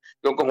ਮਿਲਦਾ।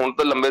 ਕਿਉਂਕਿ ਹੁਣ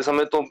ਤਾਂ ਲੰਬੇ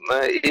ਸਮੇਂ ਤੋਂ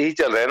ਇਹੀ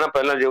ਚੱਲ ਰਿਹਾ ਨਾ,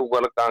 ਪਹਿਲਾਂ ਜੋ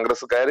ਗੱਲ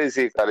ਕਾਂਗਰਸ ਕਹਿ ਰਹੀ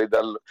ਸੀ ਅਕਾਲੀ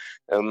ਦਲ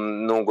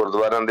ਨੂੰ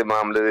ਗੁਰਦੁਆਰਿਆਂ ਦੇ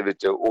ਮਾਮਲੇ ਦੇ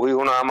ਵਿੱਚ, ਉਹੀ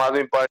ਹੁਣ ਆਮ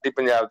ਆਦਮੀ ਪਾਰਟੀ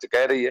ਪੰਜਾਬ 'ਚ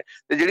ਕਹਿ ਰਹੀ ਹੈ।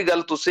 ਤੇ ਜਿਹੜੀ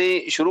ਗੱਲ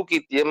ਤੁਸੀਂ ਸ਼ੁਰੂ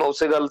ਕੀਤੀ ਹੈ ਮੈਂ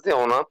ਉਸੇ ਗੱਲ ਤੇ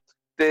ਆਉਣਾ,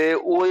 ਤੇ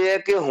ਉਹ ਇਹ ਹੈ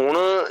ਕਿ ਹੁਣ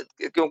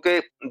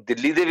ਕਿਉਂਕਿ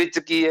ਦਿੱਲੀ ਦੇ ਵਿੱਚ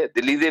ਕੀ ਹੈ,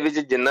 ਦਿੱਲੀ ਦੇ ਵਿੱਚ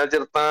ਜਿੰਨਾ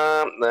ਚਿਰ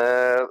ਤਾਂ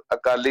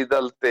ਅਕਾਲੀ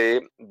ਦਲ ਤੇ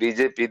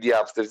ਬੀਜੇਪੀ ਦੀ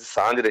ਆਪਸ ਵਿੱਚ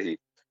ਸਾਂਝ ਰਹੀ,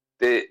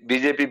 ਤੇ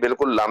ਬੀਜੇਪੀ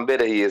ਬਿਲਕੁਲ ਲਾਂਭੇ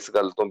ਰਹੀ ਇਸ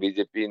ਗੱਲ ਤੋਂ।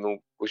 ਬੀਜੇਪੀ ਨੂੰ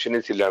ਕੁਛ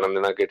ਨਹੀਂ ਸੀ ਲੈਣਾ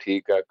ਦੇਣਾ ਕਿ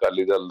ਠੀਕ ਹੈ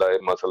ਅਕਾਲੀ ਦਲ ਦਾ ਇਹ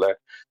ਮਸਲਾ ਹੈ,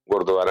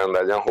 ਗੁਰਦੁਆਰਿਆਂ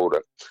ਦਾ ਜਾਂ ਹੋਰ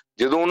ਹੈ।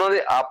 ਜਦੋਂ ਉਹਨਾਂ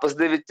ਦੇ ਆਪਸ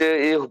ਦੇ ਵਿੱਚ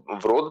ਇਹ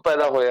ਵਿਰੋਧ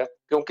ਪੈਦਾ ਹੋਇਆ,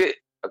 ਕਿਉਂਕਿ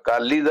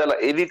ਅਕਾਲੀ ਦਲ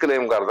ਇਹ ਵੀ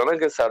ਕਲੇਮ ਕਰਦਾ ਨਾ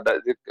ਕਿ ਸਾਡਾ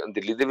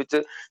ਦਿੱਲੀ ਦੇ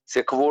ਵਿੱਚ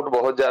ਸਿੱਖ ਵੋਟ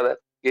ਬਹੁਤ ਜ਼ਿਆਦਾ,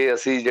 ਕਿ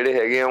ਅਸੀਂ ਜਿਹੜੇ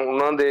ਹੈਗੇ ਆ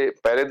ਉਹਨਾਂ ਦੇ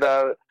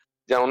ਪਹਿਰੇਦਾਰ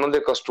ਜਾਂ ਉਹਨਾਂ ਦੇ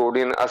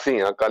ਕਸਟੋਡੀਅਨ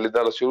ਅਸੀਂ ਆ। ਅਕਾਲੀ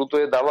ਦਲ ਸ਼ੁਰੂ ਤੋਂ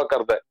ਇਹ ਦਾਅਵਾ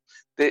ਕਰਦਾ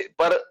ਤੇ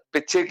ਪਰ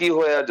ਪਿੱਛੇ ਕੀ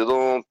ਹੋਇਆ,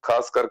 ਜਦੋਂ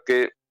ਖਾਸ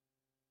ਕਰਕੇ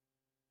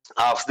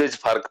ਆਪਸ ਦੇ ਵਿੱਚ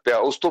ਫਰਕ ਪਿਆ,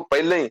 ਉਸ ਤੋਂ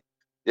ਪਹਿਲਾਂ ਹੀ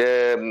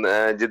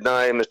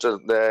ਜਿੱਦਾਂ ਇਹ ਮਿਸਟਰ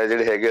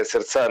ਜਿਹੜੇ ਹੈਗੇ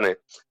ਸਿਰਸਾ ਨੇ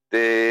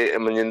ਤੇ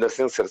ਮਨਜਿੰਦਰ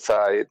ਸਿੰਘ ਸਿਰਸਾ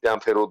ਆਏ, ਜਾਂ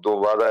ਫਿਰ ਉਦੋਂ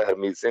ਬਾਅਦ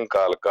ਹਰਮੀਤ ਸਿੰਘ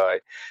ਕਾਲਕਾ ਆਏ,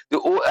 ਤੇ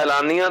ਉਹ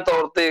ਐਲਾਨੀਆਂ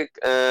ਤੌਰ ਤੇ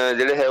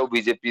ਜਿਹੜੇ ਹੈ ਉਹ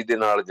ਬੀਜੇਪੀ ਦੇ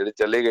ਨਾਲ ਜਿਹੜੇ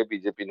ਚਲੇ ਗਏ,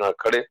 ਬੀਜੇਪੀ ਨਾਲ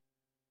ਖੜੇ।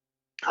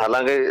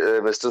 ਹਾਲਾਂਕਿ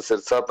ਮਿਸਟਰ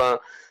ਸਿਰਸਾ ਤਾਂ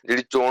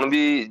ਜਿਹੜੀ ਚੋਣ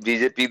ਵੀ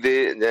ਬੀਜੇਪੀ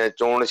ਦੇ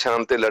ਚੋਣ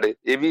ਨਿਸ਼ਾਨ ਤੇ ਲੜੇ,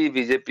 ਇਹ ਵੀ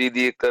ਬੀਜੇਪੀ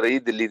ਦੀ ਇੱਕ ਰਹੀ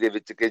ਦਿੱਲੀ ਦੇ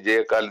ਵਿੱਚ ਕਿ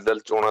ਜੇ ਅਕਾਲੀ ਦਲ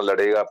ਚੋਣਾਂ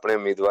ਲੜੇਗਾ, ਆਪਣੇ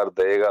ਉਮੀਦਵਾਰ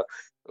ਦੇਗਾ,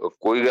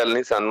 ਕੋਈ ਗੱਲ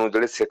ਨਹੀਂ, ਸਾਨੂੰ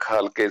ਜਿਹੜੇ ਸਿੱਖ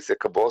ਹਲਕੇ,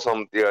 ਸਿੱਖ ਬਹੁਤ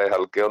ਸੰਮਤੀ ਵਾਲੇ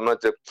ਹਲਕੇ, ਉਹਨਾਂ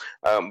ਚ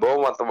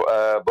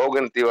ਬਹੁ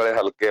ਗਿਣਤੀ ਵਾਲੇ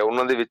ਹਲਕੇ ਆ,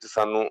 ਉਹਨਾਂ ਦੇ ਵਿੱਚ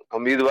ਸਾਨੂੰ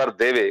ਉਮੀਦਵਾਰ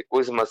ਦੇਵੇ,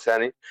 ਕੋਈ ਸਮੱਸਿਆ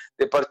ਨਹੀਂ।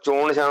 ਤੇ ਪਰ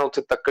ਚੋਣ ਨਿਸ਼ਾਨ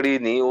ਉੱਥੇ ਤੱਕੜੀ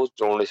ਨਹੀਂ, ਉਹ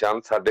ਚੋਣ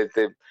ਨਿਸ਼ਾਨ ਸਾਡੇ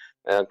ਤੇ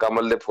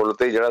ਕਮਲ ਦੇ ਫੁੱਲ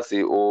ਤੇ ਜਿਹੜਾ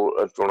ਸੀ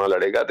ਉਹ ਚੋਣਾਂ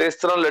ਲੜੇਗਾ। ਤੇ ਇਸ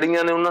ਤਰ੍ਹਾਂ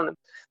ਲੜੀਆਂ ਨੇ ਉਹਨਾਂ ਨੇ।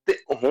 ਤੇ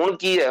ਹੁਣ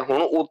ਕੀ ਹੈ,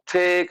 ਹੁਣ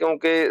ਉੱਥੇ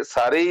ਕਿਉਂਕਿ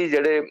ਸਾਰੇ ਹੀ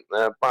ਜਿਹੜੇ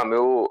ਭਾਵੇਂ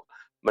ਉਹ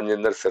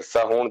ਮਨਜਿੰਦਰ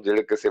ਸਿਰਸਾ ਹੋਣ,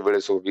 ਜਿਹੜੇ ਕਿਸੇ ਵੇਲੇ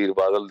ਸੁਖਬੀਰ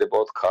ਬਾਦਲ ਦੇ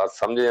ਬਹੁਤ ਖਾਸ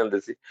ਸਮਝੇ ਜਾਂਦੇ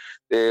ਸੀ,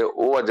 ਤੇ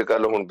ਉਹ ਅੱਜ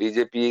ਕੱਲ ਹੁਣ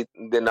ਬੀਜੇਪੀ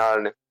ਦੇ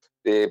ਨਾਲ ਨੇ,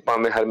 ਤੇ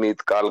ਭਾਵੇਂ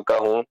ਹਰਮੀਤ ਕਾਲਕਾ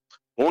ਹੋਣ।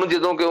 ਹੁਣ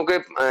ਜਦੋਂ ਕਿਉਂਕਿ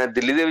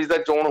ਦਿੱਲੀ ਦੇ ਵਿੱਚ ਤਾਂ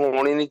ਚੋਣ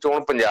ਹੋਣੀ ਨਹੀਂ,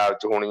 ਚੋਣ ਪੰਜਾਬ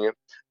ਚ ਹੋਣੀ ਹੈ,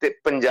 ਤੇ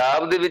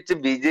ਪੰਜਾਬ ਦੇ ਵਿੱਚ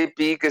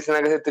ਬੀਜੇਪੀ ਕਿਸੇ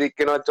ਨਾ ਕਿਸੇ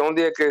ਤਰੀਕੇ ਨਾਲ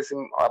ਚਾਹੁੰਦੀ ਹੈ ਕਿ ਅਸੀਂ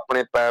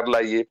ਆਪਣੇ ਪੈਰ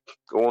ਲਾਈਏ।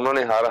 ਉਹਨਾਂ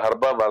ਨੇ ਹਰ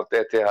ਹਰਬਾ ਵਰਤਿਆ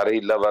ਇੱਥੇ, ਹਰ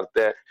ਹੀਲਾ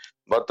ਵਰਤਿਆ,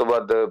 ਵੱਧ ਤੋਂ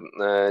ਵੱਧ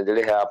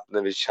ਜਿਹੜੇ ਹੈ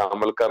ਆਪਣੇ ਵਿੱਚ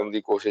ਸ਼ਾਮਲ ਕਰਨ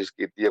ਦੀ ਕੋਸ਼ਿਸ਼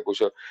ਕੀਤੀ ਹੈ।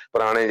 ਕੁਛ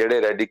ਪੁਰਾਣੇ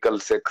ਜਿਹੜੇ ਰੈਡੀਕਲ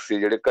ਸਿੱਖ ਸੀ,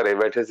 ਜਿਹੜੇ ਘਰੇ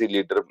ਬੈਠੇ ਸੀ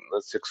ਲੀਡਰ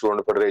ਸਿੱਖ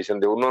ਸਟੂਡੈਂਟ ਫੈਡਰੇਸ਼ਨ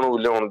ਦੇ, ਉਹਨਾਂ ਨੂੰ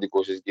ਲਿਆਉਣ ਦੀ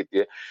ਕੋਸ਼ਿਸ਼ ਕੀਤੀ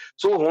ਹੈ।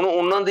 ਸੋ ਹੁਣ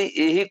ਉਹਨਾਂ ਦੀ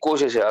ਇਹੀ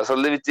ਕੋਸ਼ਿਸ਼ ਹੈ।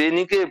 ਅਸਲ ਦੇ ਵਿੱਚ ਇਹ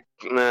ਨਹੀਂ ਕਿ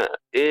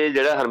ਇਹ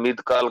ਜਿਹੜਾ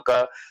ਹਰਮੀਤ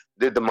ਕਾਲਕਾ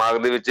ਦੇ ਦਿਮਾਗ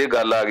ਦੇ ਵਿੱਚ ਇਹ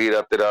ਗੱਲ ਆ ਗਈ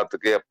ਰਾਤੇ ਰਾਤ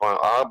ਕਿ ਆਪਾਂ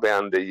ਆਹ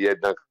ਬਿਆਨ ਦੇਈਏ,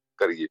 ਏਦਾਂ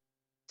ਕਰੀਏ,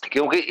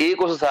 ਕਿਉਂਕਿ ਇਹ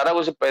ਕੁਛ ਸਾਰਾ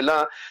ਕੁਛ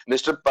ਪਹਿਲਾਂ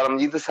ਮਿਸਟਰ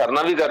ਪਰਮਜੀਤ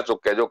ਸਰਨਾ ਵੀ ਕਰ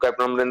ਚੁੱਕਿਆ, ਜੋ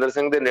ਕੈਪਟਨ ਅਮਰਿੰਦਰ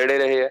ਸਿੰਘ ਦੇ ਨੇੜੇ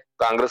ਰਹੇ ਹੈ,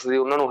 ਕਾਂਗਰਸ ਦੀ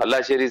ਉਹਨਾਂ ਨੂੰ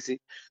ਹੱਲਾਸ਼ੇਰੀ ਸੀ।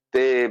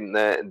 ਤੇ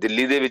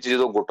ਦਿੱਲੀ ਦੇ ਵਿੱਚ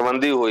ਜਦੋਂ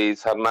ਗੁੱਟਬੰਦੀ ਹੋਈ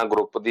ਸਰਨਾ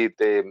ਗਰੁੱਪ ਦੀ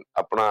ਤੇ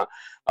ਆਪਣਾ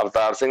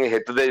ਅਵਤਾਰ ਸਿੰਘ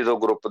ਹਿੱਤ ਦੇ ਜਦੋਂ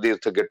ਗਰੁੱਪ ਦੀ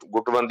ਉੱਥੇ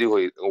ਗੁੱਟਬੰਦੀ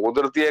ਹੋਈ,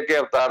 ਕੁਦਰਤੀ ਹੈ ਕਿ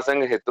ਅਵਤਾਰ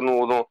ਸਿੰਘ ਹਿੱਤ ਨੂੰ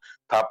ਉਦੋਂ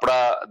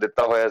ਥਾਪੜਾ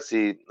ਦਿੱਤਾ ਹੋਇਆ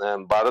ਸੀ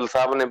ਬਾਦਲ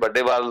ਸਾਹਿਬ ਨੇ,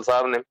 ਵੱਡੇ ਬਾਦਲ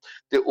ਸਾਹਿਬ ਨੇ।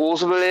 ਤੇ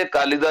ਉਸ ਵੇਲੇ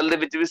ਅਕਾਲੀ ਦਲ ਦੇ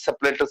ਵਿੱਚ ਵੀ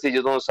ਸਪਲਿਟ ਸੀ,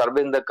 ਜਦੋਂ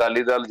ਸਰਬਹਿੰਦ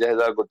ਅਕਾਲੀ ਦਲ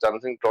ਜਥੇਦਾਰ ਗੁਰਚਰਨ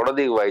ਸਿੰਘ ਟੌਹੜਾ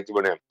ਦੀ ਅਗਵਾਈ ਚ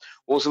ਬਣਿਆ,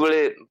 ਉਸ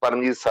ਵੇਲੇ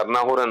ਪਰਮਜੀਤ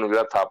ਸਰਨਾ ਹੋਰਾਂ ਨੂੰ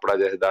ਜਿਹੜਾ ਥਾਪੜਾ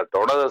ਜਥੇਦਾਰ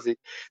ਟੌਹੜਾ ਦਾ ਸੀ,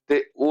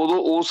 ਤੇ ਉਦੋਂ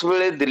ਉਸ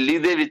ਵੇਲੇ ਦਿੱਲੀ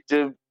ਦੇ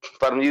ਵਿੱਚ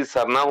ਪਰਮਜੀਤ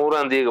ਸਰਨਾ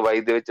ਹੋਰਾਂ ਦੀ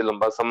ਅਗਵਾਈ ਦੇ ਵਿੱਚ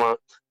ਲੰਬਾ ਸਮਾਂ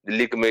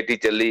ਦਿੱਲੀ ਕਮੇਟੀ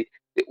ਚੱਲੀ।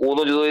 ਤੇ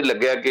ਉਦੋਂ ਜਦੋਂ ਇਹ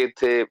ਲੱਗਿਆ ਕਿ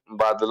ਇੱਥੇ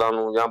ਬਾਦਲਾਂ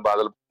ਨੂੰ ਜਾਂ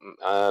ਬਾਦਲ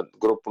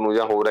ਗਰੁੱਪ ਨੂੰ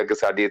ਜਾਂ ਹੋਰ ਹੈ ਕਿ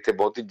ਸਾਡੀ ਇੱਥੇ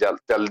ਬਹੁਤੀ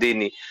ਚੱਲਦੀ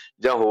ਨਹੀਂ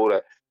ਜਾਂ ਹੋਰ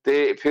ਹੈ,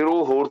 ਤੇ ਫਿਰ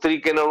ਉਹ ਹੋਰ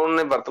ਤਰੀਕੇ ਨਾਲ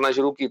ਉਹਨਾਂ ਨੇ ਵਰਤਣਾ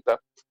ਸ਼ੁਰੂ ਕੀਤਾ।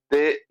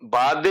 ਤੇ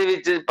ਬਾਅਦ ਦੇ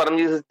ਵਿੱਚ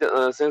ਪਰਮਜੀਤ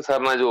ਸਿੰਘ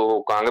ਸਰਨਾ ਜੋ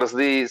ਉਹ ਕਾਂਗਰਸ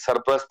ਦੀ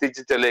ਸਰਪ੍ਰਸਤੀ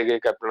ਚ ਚਲੇ ਗਏ,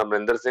 ਕੈਪਟਨ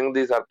ਅਮਰਿੰਦਰ ਸਿੰਘ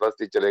ਦੀ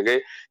ਸਰਪ੍ਰਸਤੀ ਚਲੇ ਗਏ,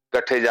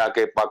 ਇਕੱਠੇ ਜਾ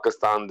ਕੇ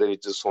ਪਾਕਿਸਤਾਨ ਦੇ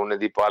ਵਿੱਚ ਸੋਨੇ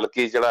ਦੀ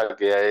ਪਾਲਕੀ ਚੜਾ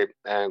ਕੇ ਆਏ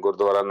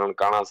ਗੁਰਦੁਆਰਾ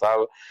ਨਨਕਾਣਾ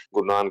ਸਾਹਿਬ,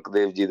 ਗੁਰੂ ਨਾਨਕ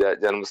ਦੇਵ ਜੀ ਦਾ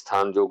ਜਨਮ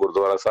ਸਥਾਨ ਜੋ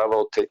ਗੁਰਦੁਆਰਾ ਸਾਹਿਬ ਆ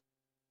ਉੱਥੇ।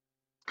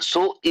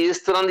 ਸੋ ਇਸ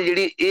ਤਰ੍ਹਾਂ ਦੀ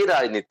ਜਿਹੜੀ ਇਹ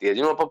ਰਾਜਨੀਤੀ ਹੈ,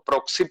 ਜਿਹਨੂੰ ਆਪਾਂ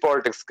ਪ੍ਰੋਕਸੀ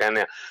ਪੋਲਿਟਿਕਸ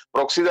ਕਹਿੰਦੇ ਆ।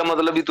 ਪ੍ਰੋਕਸੀ ਦਾ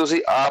ਮਤਲਬ ਵੀ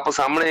ਤੁਸੀਂ ਆਪ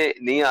ਸਾਹਮਣੇ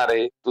ਨਹੀਂ ਆ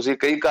ਰਹੇ, ਤੁਸੀਂ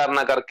ਕਈ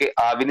ਕਾਰਨਾਂ ਕਰਕੇ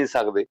ਆ ਵੀ ਨਹੀਂ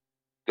ਸਕਦੇ,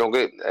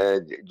 ਕਿਉਂਕਿ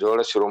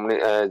ਜੋ ਸ਼੍ਰੋਮਣੀ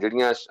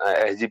ਜਿਹੜੀਆਂ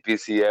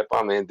SGPC ਹੈ,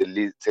 ਭਾਵੇਂ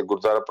ਦਿੱਲੀ ਸਿੱਖ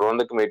ਗੁਰਦੁਆਰਾ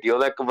ਪ੍ਰਬੰਧਕ ਕਮੇਟੀ,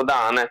 ਉਹਦਾ ਇੱਕ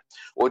ਵਿਧਾਨ ਹੈ,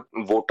 ਉਹ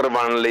ਵੋਟਰ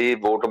ਬਣਨ ਲਈ,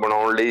 ਵੋਟ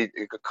ਬਣਾਉਣ ਲਈ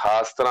ਇੱਕ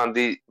ਖਾਸ ਤਰ੍ਹਾਂ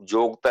ਦੀ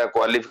ਯੋਗਤਾ,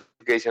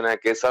 ਕੁਆਲੀਫਿਕੇਸ਼ਨ ਹੈ,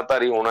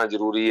 ਕੇਸਾਧਾਰੀ ਹੋਣਾ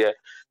ਜ਼ਰੂਰੀ ਹੈ,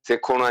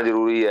 ਸਿੱਖ ਹੋਣਾ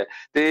ਜ਼ਰੂਰੀ ਹੈ।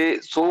 ਤੇ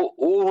ਸੋ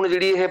ਉਹ ਹੁਣ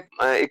ਜਿਹੜੀ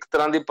ਇਹ ਇੱਕ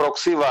ਤਰ੍ਹਾਂ ਦੀ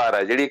ਪ੍ਰੋਕਸੀ ਵਾਰ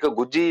ਹੈ, ਜਿਹੜੀ ਇੱਕ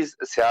ਗੁੱਝੀ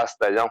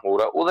ਸਿਆਸਤ ਹੈ ਜਾਂ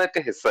ਹੋਰ ਹੈ, ਉਹਦਾ ਇੱਕ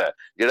ਹਿੱਸਾ ਹੈ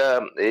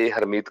ਜਿਹੜਾ ਇਹ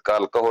ਹਰਮੀਤ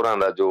ਕਾਲਕਾ ਹੋਰਾਂ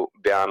ਦਾ ਜੋ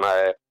ਬਿਆਨ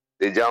ਆਇਆ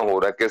ਤੇ ਜਾਂ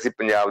ਹੋਰ ਹੈ ਕਿ ਅਸੀਂ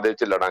ਪੰਜਾਬ ਦੇ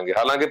ਵਿੱਚ ਲੜਾਂਗੇ।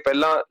 ਹਾਲਾਂਕਿ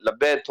ਪਹਿਲਾਂ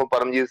ਲੱਭਿਆ ਇੱਥੋਂ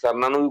ਪਰਮਜੀਤ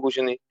ਸਰਨਾ ਨੂੰ ਵੀ ਕੁਛ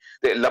ਨਹੀਂ,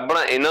 ਤੇ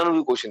ਲੱਭਣਾ ਇਹਨਾਂ ਨੂੰ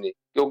ਵੀ ਕੁਛ ਨਹੀਂ,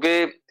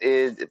 ਕਿਉਂਕਿ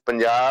ਇਹ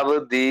ਪੰਜਾਬ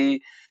ਦੀ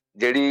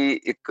ਜਿਹੜੀ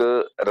ਇੱਕ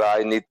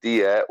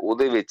ਰਾਜਨੀਤੀ ਹੈ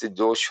ਉਹਦੇ ਵਿੱਚ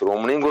ਜੋ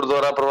ਸ਼੍ਰੋਮਣੀ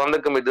ਗੁਰਦੁਆਰਾ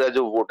ਪ੍ਰਬੰਧਕ ਕਮੇਟੀ ਦਾ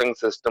ਜੋ ਵੋਟਿੰਗ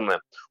ਸਿਸਟਮ ਹੈ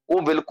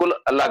ਉਹ ਬਿਲਕੁਲ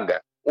ਅਲੱਗ ਹੈ।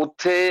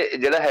 ਉੱਥੇ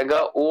ਜਿਹੜਾ ਹੈਗਾ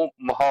ਉਹ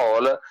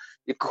ਮਾਹੌਲ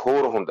ਇੱਕ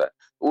ਹੋਰ ਹੁੰਦਾ।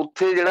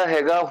 ਉੱਥੇ ਜਿਹੜਾ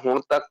ਹੈਗਾ ਹੁਣ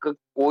ਤੱਕ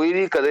ਕੋਈ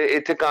ਵੀ ਕਦੇ,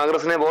 ਇੱਥੇ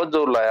ਕਾਂਗਰਸ ਨੇ ਬਹੁਤ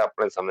ਜ਼ੋਰ ਲਾਇਆ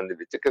ਆਪਣੇ ਸਮੇਂ ਦੇ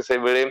ਵਿੱਚ, ਕਿਸੇ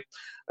ਵੇਲੇ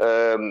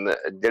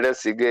ਜਿਹੜੇ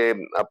ਸੀਗੇ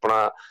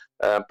ਆਪਣਾ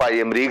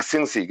ਭਾਈ ਅਮਰੀਕ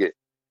ਸਿੰਘ ਸੀਗੇ,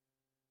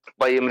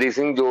 ਭਾਈ ਅਮਰੀਕ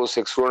ਸਿੰਘ ਜੋ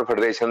ਸਿੱਖ ਸਟੂਡੈਂਟ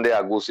ਫੈਡਰੇਸ਼ਨ ਦੇ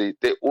ਆਗੂ ਸੀ,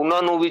 ਤੇ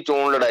ਉਹਨਾਂ ਨੂੰ ਵੀ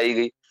ਚੋਣ ਲੜਾਈ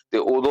ਗਈ, ਤੇ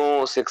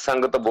ਉਦੋਂ ਸਿੱਖ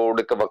ਸੰਗਤ ਬੋਰਡ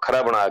ਇੱਕ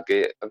ਵੱਖਰਾ ਬਣਾ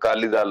ਕੇ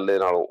ਅਕਾਲੀ ਦਲ ਦੇ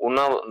ਨਾਲੋਂ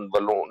ਉਹਨਾਂ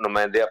ਵੱਲੋਂ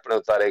ਨੁਮਾਇੰਦੇ ਆਪਣੇ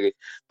ਉਤਾਰੇ ਗਏ,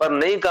 ਪਰ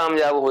ਨਹੀਂ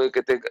ਕਾਮਯਾਬ ਹੋਏ,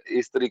 ਕਿਤੇ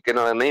ਇਸ ਤਰੀਕੇ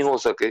ਨਾਲ ਨਹੀਂ ਹੋ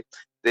ਸਕੇ।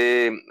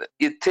 ਤੇ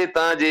ਇੱਥੇ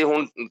ਤਾਂ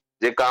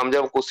ਜੇ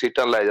ਕਾਮਯਾਬ ਕੁਝ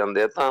ਸੀਟਾਂ ਲੈ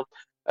ਜਾਂਦੇ ਆ ਤਾਂ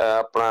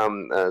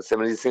ਆਪਣਾ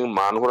ਸਿਮਰਜੀਤ ਸਿੰਘ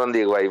ਮਾਨ ਹੋਰਾਂ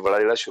ਦੀ ਅਗਵਾਈ ਵਾਲਾ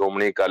ਜਿਹੜਾ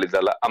ਸ਼੍ਰੋਮਣੀ ਅਕਾਲੀ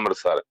ਦਲ ਆ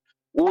ਅੰਮ੍ਰਿਤਸਰ,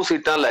 ਉਹ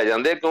ਸੀਟਾਂ ਲੈ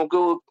ਜਾਂਦੇ, ਕਿਉਂਕਿ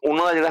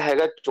ਉਹਨਾਂ ਦਾ ਜਿਹੜਾ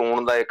ਹੈਗਾ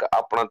ਚੋਣ ਦਾ ਇੱਕ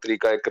ਆਪਣਾ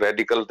ਤਰੀਕਾ, ਇੱਕ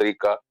ਰੈਡੀਕਲ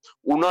ਤਰੀਕਾ,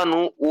 ਉਹਨਾਂ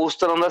ਨੂੰ ਉਸ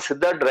ਤਰ੍ਹਾਂ ਦਾ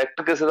ਸਿੱਧਾ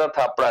ਡਾਇਰੈਕਟ ਕਿਸੇ ਦਾ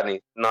ਥਾਪੜਾ ਨਹੀਂ,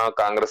 ਨਾ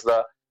ਕਾਂਗਰਸ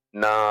ਦਾ,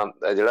 ਨਾ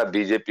ਜਿਹੜਾ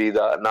ਬੀਜੇਪੀ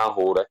ਦਾ, ਨਾ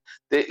ਹੋਰ ਹੈ।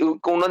 ਤੇ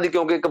ਉਹਨਾਂ ਦੀ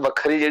ਕਿਉਂਕਿ ਇੱਕ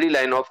ਵੱਖਰੀ ਜਿਹੜੀ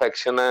ਲਾਈਨ ਆਫ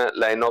ਐਕਸ਼ਨ ਹੈ,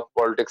 ਲਾਈਨ ਆਫ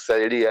ਪੋਲਿਟਿਕਸ ਹੈ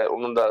ਜਿਹੜੀ ਹੈ,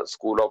 ਉਹਨਾਂ ਦਾ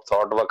ਸਕੂਲ ਆਫ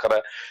ਥਾਟ ਵੱਖਰਾ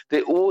ਹੈ,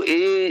 ਤੇ ਉਹ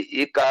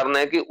ਇਹ ਕਾਰਨ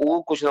ਹੈ ਕਿ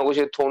ਉਹ ਕੁਛ ਨਾ ਕੁਛ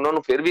ਇੱਥੋਂ ਉਹਨਾਂ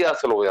ਨੂੰ ਫਿਰ ਵੀ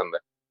ਹਾਸਲ ਹੋ ਜਾਂਦਾ।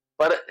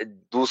 ਪਰ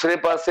ਦੂਸਰੇ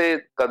ਪਾਸੇ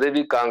ਕਦੇ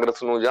ਵੀ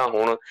ਕਾਂਗਰਸ ਨੂੰ ਜਾਂ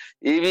ਹੁਣ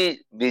ਇਹ ਵੀ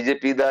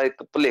ਬੀਜੇਪੀ ਦਾ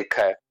ਇੱਕ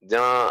ਭੁਲੇਖਾ ਹੈ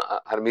ਜਾਂ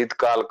ਹਰਮੀਤ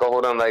ਕਾਲਕਾ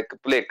ਹੋਰਾਂ ਦਾ ਇੱਕ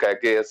ਭੁਲੇਖਾ ਹੈ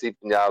ਕਿ ਅਸੀਂ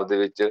ਪੰਜਾਬ ਦੇ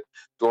ਵਿੱਚ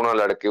ਚੋਣਾਂ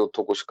ਲੜ ਕੇ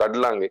ਉੱਥੋਂ ਕੁਛ ਕੱਢ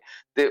ਲਾਂਗੇ।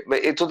 ਤੇ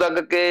ਇੱਥੋਂ ਤੱਕ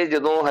ਕਿ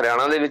ਜਦੋਂ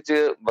ਹਰਿਆਣਾ ਦੇ ਵਿੱਚ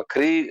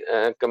ਵੱਖਰੀ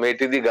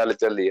ਕਮੇਟੀ ਦੀ ਗੱਲ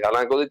ਚੱਲੀ,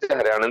 ਹਾਲਾਂਕਿ ਉਹਦੇ ਚ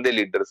ਹਰਿਆਣਾ ਦੇ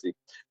ਲੀਡਰ ਸੀ,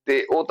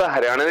 ਤੇ ਉਹ ਤਾਂ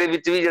ਹਰਿਆਣਾ ਦੇ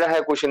ਵਿੱਚ ਵੀ ਜਿਹੜਾ ਹੈ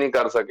ਕੁਛ ਨਹੀਂ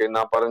ਕਰ ਸਕੇ,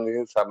 ਨਾ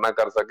ਪਰਮਜੀਤ ਸਰਨਾ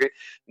ਕਰ ਸਕੇ,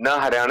 ਨਾ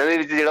ਹਰਿਆਣਾ ਦੇ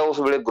ਵਿੱਚ ਜਿਹੜਾ ਉਸ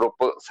ਵੇਲੇ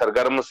ਗਰੁੱਪ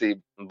ਸਰਗਰਮ ਸੀ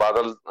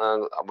ਬਾਦਲ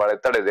ਵਾਲੇ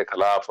ਧੜੇ ਦੇ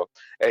ਖਿਲਾਫ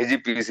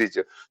SGPC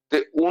ਚ,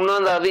 ਤੇ ਉਹਨਾਂ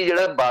ਦਾ ਵੀ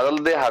ਜਿਹੜਾ ਬਾਦਲ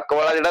ਦੇ ਹੱਕ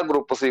ਵਾਲਾ ਜਿਹੜਾ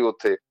ਗਰੁੱਪ ਸੀ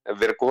ਉੱਥੇ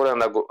ਵਿਰਕ ਹੋਰਾਂ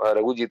ਦਾ,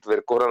 ਰਘੂਜੀਤ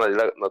ਵਿਰਕ ਹੋਰਾਂ ਦਾ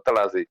ਜਿਹੜਾ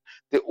ਧੜਾ ਸੀ,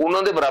 ਤੇ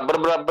ਉਹਨਾਂ ਦੇ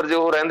ਬਰਾਬਰ ਜੇ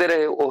ਉਹ ਰਹਿੰਦੇ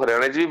ਰਹੇ, ਉਹ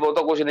ਹਰਿਆਣੇ ਚ ਵੀ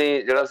ਬਹੁਤਾ ਕੁਛ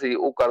ਨਹੀਂ ਜਿਹੜਾ ਸੀ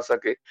ਉਹ ਕਰ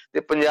ਸਕੇ। ਤੇ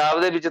ਪੰਜਾਬ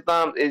ਦੇ ਵਿੱਚ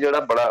ਤਾਂ ਇਹ ਜਿਹੜਾ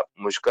ਬੜਾ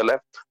ਮੁਸ਼ਕਲ ਹੈ।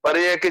 ਪਰ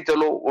ਇਹ ਹੈ ਕਿ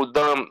ਚਲੋ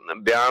ਓਦਾਂ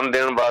ਬਿਆਨ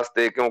ਦੇਣ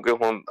ਵਾਸਤੇ, ਕਿਉਂਕਿ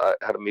ਹੁਣ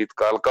ਹਰਮੀਤ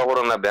ਕਾਲਕਾ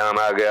ਹੋਰਾਂ ਦਾ ਬਿਆਨ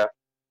ਆ ਗਿਆ,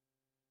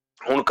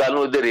 ਹੁਣ ਕੱਲ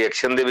ਨੂੰ ਇਹਦੇ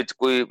ਰਿਐਕਸ਼ਨ ਦੇ ਵਿੱਚ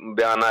ਕੋਈ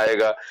ਬਿਆਨ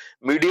ਆਏਗਾ,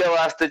 ਮੀਡੀਆ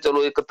ਵਾਸਤੇ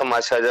ਚਲੋ ਇੱਕ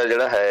ਤਮਾਸ਼ਾ ਜਿਹਾ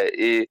ਜਿਹੜਾ ਹੈ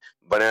ਇਹ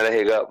ਬਣਿਆ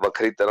ਰਹੇਗਾ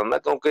ਵੱਖਰੀ ਤਰ੍ਹਾਂ ਦਾ,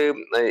 ਕਿਉਂਕਿ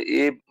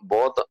ਇਹ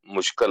ਬਹੁਤ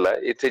ਮੁਸ਼ਕਲ ਹੈ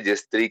ਇੱਥੇ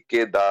ਜਿਸ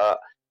ਤਰੀਕੇ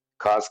ਦਾ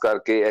ਖਾਸ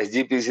ਕਰਕੇ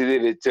SGPC ਦੇ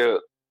ਵਿੱਚ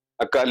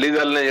ਅਕਾਲੀ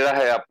ਦਲ ਨੇ ਜਿਹੜਾ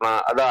ਹੈ ਆਪਣਾ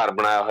ਆਧਾਰ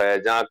ਬਣਾਇਆ ਹੋਇਆ,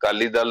 ਜਾਂ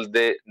ਅਕਾਲੀ ਦਲ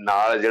ਦੇ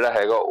ਨਾਲ ਜਿਹੜਾ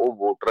ਹੈਗਾ ਉਹ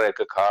ਵੋਟਰ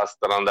ਇੱਕ ਖਾਸ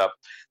ਤਰ੍ਹਾਂ ਦਾ,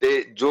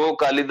 ਤੇ ਜੋ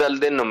ਅਕਾਲੀ ਦਲ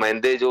ਦੇ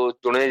ਨੁਮਾਇੰਦੇ ਜੋ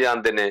ਚੁਣੇ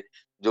ਜਾਂਦੇ ਨੇ,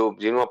 ਜੋ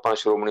ਜਿਹਨੂੰ ਆਪਾਂ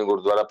ਸ਼੍ਰੋਮਣੀ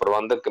ਗੁਰਦੁਆਰਾ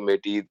ਪ੍ਰਬੰਧਕ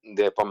ਕਮੇਟੀ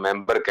ਦੇ ਆਪਾਂ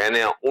ਮੈਂਬਰ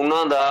ਕਹਿੰਦੇ ਆ,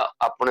 ਉਹਨਾਂ ਦਾ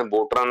ਆਪਣੇ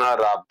ਵੋਟਰਾਂ ਨਾਲ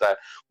ਰਾਬਤਾ ਹੈ,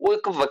 ਉਹ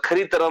ਇੱਕ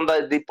ਵੱਖਰੀ ਤਰ੍ਹਾਂ ਦਾ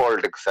ਇਹਦੀ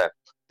ਪੋਲਿਟਿਕਸ ਹੈ।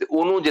 ਤੇ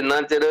ਉਹਨੂੰ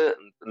ਜਿੰਨਾ ਚਿਰ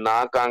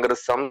ਨਾ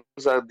ਕਾਂਗਰਸ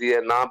ਸਮਝ ਸਕਦੀ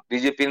ਹੈ, ਨਾ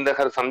ਬੀਜੇਪੀ ਨੇ ਤਾਂ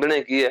ਖੈਰ ਸਮਝਣਾ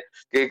ਕੀ ਹੈ,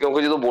 ਕਿ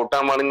ਕਿਉਂਕਿ ਜਦੋਂ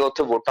ਵੋਟਾਂ ਬਣੀਆਂ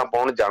ਉੱਥੇ ਵੋਟਾਂ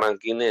ਪਾਉਣ ਜਾਣਾ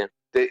ਕਿਹਨੇ,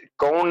 ਤੇ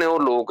ਕੌਣ ਨੇ ਉਹ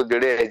ਲੋਕ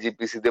ਜਿਹੜੇ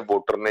SGPC ਦੇ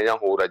ਵੋਟਰ ਨੇ ਜਾਂ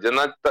ਹੋਰ ਹੈ,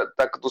 ਜਿੰਨਾ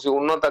ਤੱਕ ਤੁਸੀਂ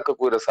ਉਹਨਾਂ ਤੱਕ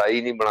ਕੋਈ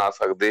ਰਸਾਈ ਨਹੀਂ ਬਣਾ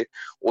ਸਕਦੇ,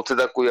 ਉੱਥੇ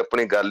ਤੱਕ ਕੋਈ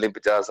ਆਪਣੀ ਗੱਲ ਨਹੀਂ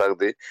ਪਹੁੰਚਾ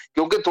ਸਕਦੇ,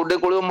 ਕਿਉਂਕਿ ਤੁਹਾਡੇ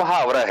ਕੋਲੇ ਉਹ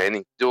ਮੁਹਾਵਰਾ ਹੈ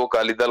ਨਹੀਂ ਜੋ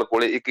ਅਕਾਲੀ ਦਲ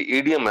ਕੋਲੇ ਇੱਕ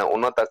ਈਡੀਅਮ ਹੈ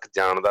ਉਹਨਾਂ ਤੱਕ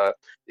ਜਾਣ ਦਾ,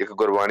 ਇੱਕ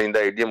ਗੁਰਬਾਣੀ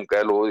ਦਾ ਈਡੀਅਮ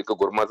ਕਹਿ ਲਓ, ਇੱਕ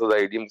ਗੁਰਮਤਿ ਦਾ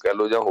ਈਡੀਅਮ ਕਹਿ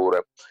ਲਓ ਜਾਂ ਹੋਰ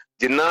ਹੈ।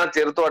 ਜਿੰਨਾ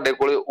ਚਿਰ ਤੁਹਾਡੇ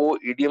ਕੋਲੇ ਉਹ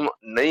ਈਡੀਅਮ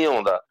ਨਹੀਂ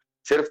ਆਉਂਦਾ,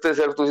 ਸਿਰਫ ਤੇ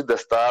ਸਿਰਫ ਤੁਸੀਂ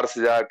ਦਸਤਾਰ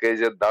ਸਜਾ ਕੇ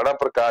ਜਾਂ ਦਾੜਾ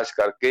ਪ੍ਰਕਾਸ਼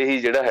ਕਰਕੇ ਹੀ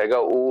ਜਿਹੜਾ ਹੈਗਾ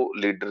ਉਹ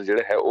ਲੀਡਰ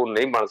ਜਿਹੜਾ ਹੈ ਉਹ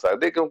ਨਹੀਂ ਬਣ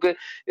ਸਕਦੇ, ਕਿਉਂਕਿ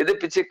ਇਹਦੇ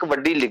ਪਿੱਛੇ ਇੱਕ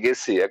ਵੱਡੀ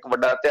ਲਿਗੇਸੀ ਹੈ, ਇੱਕ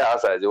ਵੱਡਾ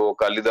ਇਤਿਹਾਸ ਹੈ ਜੋ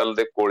ਅਕਾਲੀ ਦਲ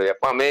ਦੇ ਕੋਲੇ ਆ।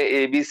 ਭਾਵੇਂ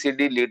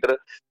ABCD ਲੀਡਰ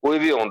ਕੋਈ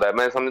ਵੀ ਆਉਂਦਾ,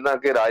 ਮੈਂ ਸਮਝਦਾ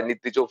ਕਿ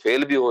ਰਾਜਨੀਤੀ ਚੋਂ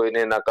ਫੇਲ ਵੀ ਹੋਏ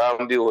ਨੇ,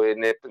 ਨਾਕਾਮ ਵੀ ਹੋਏ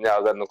ਨੇ,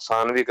 ਪੰਜਾਬ ਦਾ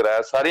ਨੁਕਸਾਨ ਵੀ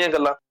ਕਰਾਇਆ, ਸਾਰੀਆਂ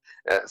ਗੱਲਾਂ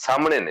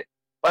ਸਾਹਮਣੇ ਨੇ,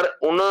 ਪਰ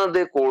ਉਹਨਾਂ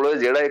ਦੇ ਕੋਲ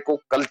ਜਿਹੜਾ ਇੱਕ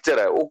ਉਹ ਕਲਚਰ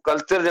ਹੈ, ਉਹ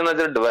ਕਲਚਰ ਜਿੰਨਾ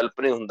ਚਿਰ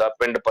ਡਿਵੈਲਪ ਨਹੀਂ ਹੁੰਦਾ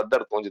ਪਿੰਡ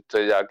ਪੱਧਰ ਤੋਂ,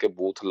 ਜਿੱਥੇ ਜਾ ਕੇ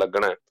ਬੂਥ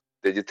ਲੱਗਣਾ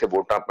ਤੇ ਜਿੱਥੇ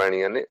ਵੋਟਾਂ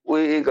ਪੈਣੀਆਂ ਨੇ, ਉਹ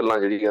ਇਹ ਗੱਲਾਂ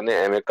ਜਿਹੜੀਆਂ ਨੇ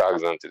ਐਵੇਂ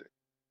ਕਾਗਜ਼ਾਂ 'ਚ।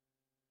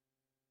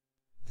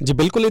 ਜੀ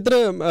ਬਿਲਕੁਲ। ਇੱਧਰ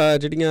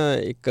ਜਿਹੜੀਆਂ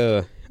ਇੱਕ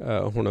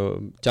ਹੁਣ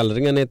ਚੱਲ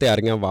ਰਹੀਆਂ ਨੇ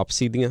ਤਿਆਰੀਆਂ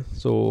ਵਾਪਸੀ ਦੀਆਂ,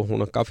 ਸੋ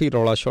ਹੁਣ ਕਾਫੀ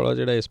ਰੌਲਾ ਸ਼ੌਲਾ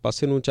ਜਿਹੜਾ ਇਸ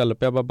ਪਾਸੇ ਨੂੰ ਚੱਲ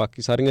ਪਿਆ ਵਾ,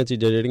 ਬਾਕੀ ਸਾਰੀਆਂ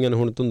ਚੀਜ਼ਾਂ ਜਿਹੜੀਆਂ ਨੇ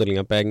ਹੁਣ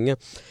ਧੁੰਦਲੀਆਂ ਪੈ ਗਈਆਂ।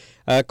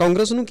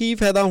 ਕਾਂਗਰਸ ਨੂੰ ਕੀ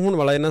ਫਾਇਦਾ ਹੋਣ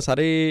ਵਾਲਾ ਇਹਨਾਂ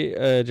ਸਾਰੇ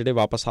ਜਿਹੜੇ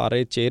ਵਾਪਸ ਆ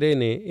ਰਹੇ ਚਿਹਰੇ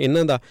ਨੇ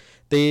ਇਹਨਾਂ ਦਾ,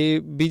 ਤੇ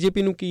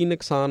ਬੀਜੇਪੀ ਨੂੰ ਕੀ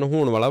ਨੁਕਸਾਨ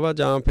ਹੋਣ ਵਾਲਾ ਵਾ,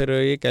 ਜਾਂ ਫਿਰ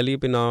ਇਹ ਕਹਿ ਲਈਏ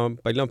ਵੀ ਨਾ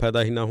ਪਹਿਲਾਂ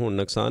ਫਾਇਦਾ ਹੀ ਨਾ ਹੁਣ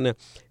ਨੁਕਸਾਨ ਹੈ,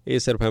 ਇਹ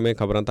ਸਿਰਫ ਐਵੇਂ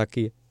ਖਬਰਾਂ ਤੱਕ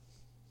ਹੀ ਹੈ?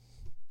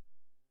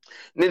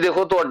 ਨਹੀਂ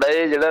ਦੇਖੋ, ਤੁਹਾਡਾ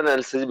ਇਹ ਜਿਹੜਾ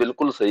ਐਨਾਲਿਸਿਸ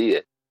ਬਿਲਕੁਲ ਸਹੀ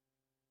ਹੈ,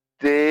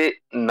 ਤੇ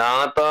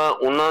ਨਾ ਤਾਂ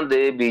ਉਹਨਾਂ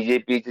ਦੇ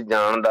BJP 'ਚ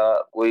ਜਾਣ ਦਾ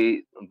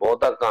ਕੋਈ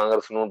ਬਹੁਤਾ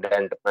ਕਾਂਗਰਸ ਨੂੰ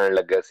ਡੈਂਟ ਪੈਣ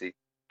ਲੱਗਿਆ ਸੀ,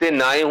 ਤੇ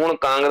ਨਾ ਹੀ ਹੁਣ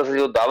ਕਾਂਗਰਸ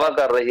ਜੋ ਦਾਅਵਾ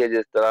ਕਰ ਰਹੀ ਹੈ,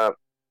 ਜਿਸ ਤਰ੍ਹਾਂ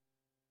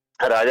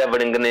ਰਾਜਾ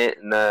ਵੜਿੰਗ ਨੇ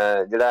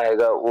ਜਿਹੜਾ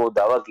ਹੈਗਾ ਉਹ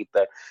ਦਾਅਵਾ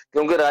ਕੀਤਾ,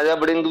 ਕਿਉਂਕਿ ਰਾਜਾ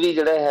ਵੜਿੰਗ ਵੀ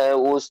ਜਿਹੜਾ ਹੈ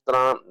ਉਸ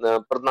ਤਰ੍ਹਾਂ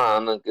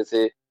ਪ੍ਰਧਾਨ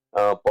ਕਿਸੇ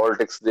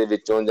ਪੋਲਿਟਿਕਸ ਦੇ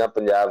ਵਿੱਚੋਂ ਜਾਂ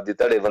ਪੰਜਾਬ ਦੀ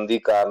ਧੜੇਬੰਦੀ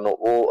ਕਾਰਨ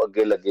ਉਹ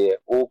ਅੱਗੇ ਲੱਗੇ ਹੈ,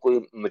 ਉਹ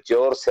ਕੋਈ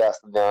ਮੈਚਿਓਰ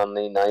ਸਿਆਸਤਦਾਨ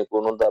ਨਹੀਂ, ਨਾ ਹੀ ਕੋਈ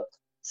ਉਹਨਾਂ ਦਾ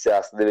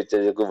ਸਿਆਸਤ ਦੇ ਵਿੱਚ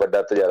ਜੇ ਕੋਈ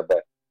ਵੱਡਾ ਤਜਰਬਾ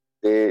ਹੈ,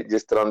 ਤੇ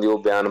ਜਿਸ ਤਰ੍ਹਾਂ ਦੀ ਉਹ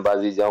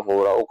ਬਿਆਨਬਾਜ਼ੀ ਜਾਂ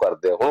ਹੋਰ ਆ ਉਹ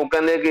ਕਰਦੇ ਆ। ਹੁਣ ਉਹ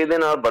ਕਹਿੰਦੇ ਕਿ ਇਹਦੇ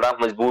ਨਾਲ ਬੜਾ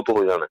ਮਜ਼ਬੂਤ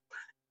ਹੋ ਜਾਣਾ,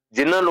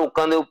 ਜਿਨ੍ਹਾਂ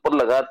ਲੋਕਾਂ ਦੇ ਉੱਪਰ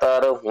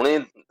ਲਗਾਤਾਰ ਹੁਣੇ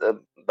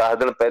 10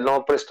 ਦਿਨ ਪਹਿਲਾਂ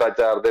ਉਹ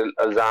ਭ੍ਰਿਸ਼ਟਾਚਾਰ ਦੇ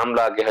ਇਲਜ਼ਾਮ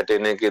ਲਾ ਕੇ ਹਟੇ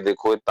ਨੇ ਕਿ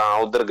ਦੇਖੋ ਇਹ ਤਾਂ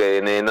ਉਧਰ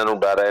ਗਏ ਨੇ, ਇਹਨਾਂ ਨੂੰ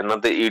ਡਰ ਹੈ, ਇਹਨਾਂ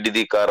ਤੇ ED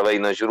ਦੀ ਕਾਰਵਾਈ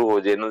ਨਾ ਸ਼ੁਰੂ ਹੋ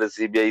ਜੇ, ਇਹਨਾਂ ਦੇ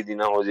CBI ਦੀ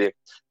ਨਾ ਹੋ ਜੇ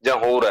ਜਾਂ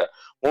ਹੋਰ ਹੈ।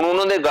 ਹੁਣ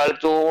ਉਹਨਾਂ ਦੇ ਗਲ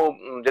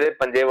ਚੋਂ ਜਿਹੜੇ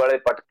ਪੰਜੇ ਵਾਲੇ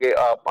ਪਟਕੇ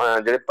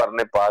ਜਿਹੜੇ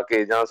ਪਰਨੇ ਪਾ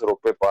ਕੇ ਜਾਂ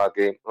ਸਰੋਪੇ ਪਾ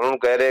ਕੇ ਉਹਨਾਂ ਨੂੰ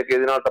ਕਹਿ ਰਹੇ ਕਿ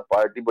ਇਹਦੇ ਨਾਲ ਤਾਂ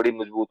ਪਾਰਟੀ ਬੜੀ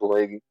ਮਜ਼ਬੂਤ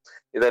ਹੋਏਗੀ,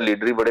 ਇਹਦਾ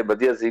ਲੀਡਰ ਹੀ ਬੜੇ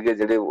ਵਧੀਆ ਸੀਗੇ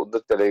ਜਿਹੜੇ ਉਧਰ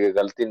ਚਲੇ ਗਏ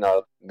ਗਲਤੀ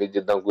ਨਾਲ, ਵੀ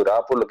ਜਿੱਦਾਂ ਕੋਈ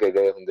ਰਾਹ ਭੁੱਲ ਕੇ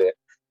ਗਏ ਹੁੰਦੇ ਆ।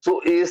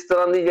 ਸੋ ਇਸ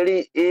ਤਰ੍ਹਾਂ ਦੀ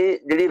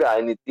ਜਿਹੜੀ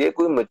ਰਾਜਨੀਤੀ ਹੈ,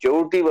 ਕੋਈ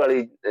ਮੈਚਿਓਰਿਟੀ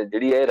ਵਾਲੀ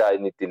ਜਿਹੜੀ ਹੈ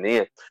ਰਾਜਨੀਤੀ ਨਹੀਂ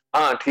ਹੈ।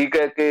 ਹਾਂ ਠੀਕ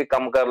ਹੈ ਕਿ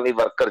ਕੰਮ ਕਰਨ ਲਈ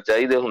ਵਰਕਰ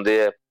ਚਾਹੀਦੇ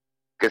ਹੁੰਦੇ ਆ,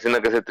 ਕਿਸੇ ਨਾ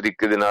ਕਿਸੇ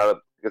ਤਰੀਕੇ ਦੇ ਨਾਲ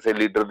ਕਿਸੇ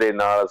ਲੀਡਰ ਦੇ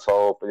ਨਾਲ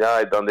 150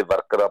 ਏਦਾਂ ਦੇ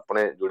ਵਰਕਰ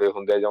ਆਪਣੇ ਜੁੜੇ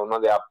ਹੁੰਦੇ ਆ, ਜਾਂ ਉਹਨਾਂ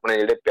ਦੇ ਆਪਣੇ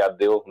ਜਿਹੜੇ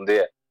ਪਿਆਦੇ ਉਹ ਹੁੰਦੇ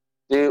ਆ,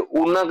 ਤੇ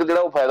ਉਹਨਾਂ ਕੁ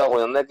ਜਿਹੜਾ ਉਹ ਫਾਇਦਾ ਹੋ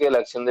ਜਾਂਦਾ ਕਿ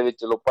ਇਲੈਕਸ਼ਨ ਦੇ ਵਿੱਚ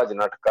ਚਲੋ ਭੱਜ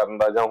ਨੱਠ ਕਰਨ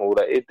ਦਾ ਜਾਂ ਹੋਰ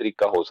ਹੈ, ਇਹ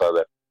ਤਰੀਕਾ ਹੋ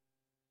ਸਕਦਾ।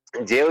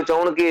 ਜੇ ਉਹ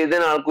ਚਾਹੁਣ ਕਿ ਇਹਦੇ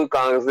ਨਾਲ ਕੋਈ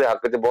ਕਾਂਗਰਸ ਦੇ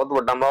ਹੱਕ 'ਚ ਬਹੁਤ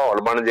ਵੱਡਾ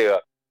ਮਾਹੌਲ ਬਣ ਜਾਏਗਾ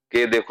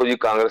ਕਿ ਦੇਖੋ ਜੀ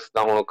ਕਾਂਗਰਸ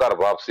ਤਾਂ ਹੁਣ ਘਰ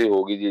ਵਾਪਸੀ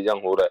ਹੋ ਗਈ ਜੀ ਜਾਂ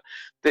ਹੋਰ ਹੈ,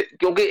 ਤੇ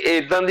ਕਿਉਂਕਿ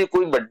ਏਦਾਂ ਦੀ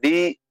ਕੋਈ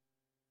ਵੱਡੀ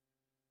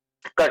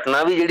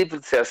ਘਟਨਾ ਵੀ ਜਿਹੜੀ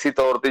ਸਿਆਸੀ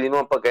ਤੌਰ ਤੇ ਜਿਹਨੂੰ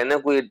ਆਪਾਂ ਕਹਿੰਦੇ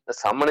ਹਾਂ ਕੋਈ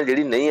ਸਾਹਮਣੇ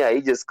ਜਿਹੜੀ ਨਹੀਂ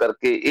ਆਈ, ਜਿਸ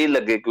ਕਰਕੇ ਇਹ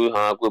ਲੱਗੇ ਕੋਈ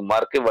ਹਾਂ ਕੋਈ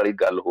ਮਾਰਕੇ ਵਾਲੀ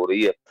ਗੱਲ ਹੋ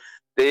ਰਹੀ ਹੈ।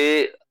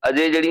 ਤੇ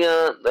ਅਜੇ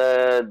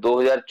ਜਿਹੜੀਆਂ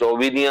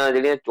 2024 ਦੀਆਂ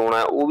ਜਿਹੜੀਆਂ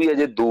ਚੋਣਾਂ ਉਹ ਵੀ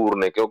ਅਜੇ ਦੂਰ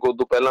ਨੇ, ਕਿਉਂਕਿ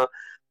ਉਦੋਂ ਪਹਿਲਾਂ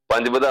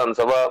 5 ਵਿਧਾਨ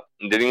ਸਭਾ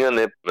ਜਿਹੜੀਆਂ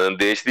ਨੇ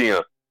ਦੇਸ਼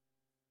ਦੀਆਂ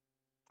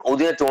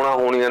ਉਹਦੀਆਂ ਚੋਣਾਂ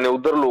ਹੋਣੀਆਂ ਨੇ,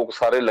 ਉਧਰ ਲੋਕ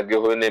ਸਾਰੇ ਲੱਗੇ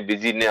ਹੋਏ ਨੇ,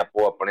 ਬਿਜੀ ਨੇ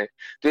ਆਪੋ ਆਪਣੇ,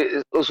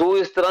 ਤੇ ਸੋ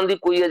ਇਸ ਤਰ੍ਹਾਂ ਦੀ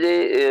ਕੋਈ ਅਜੇ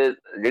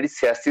ਜਿਹੜੀ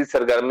ਸਿਆਸੀ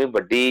ਸਰਗਰਮੀ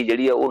ਵੱਡੀ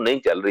ਜਿਹੜੀ ਆ ਉਹ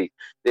ਨਹੀਂ ਚੱਲ ਰਹੀ।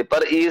 ਤੇ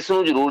ਪਰ ਇਸ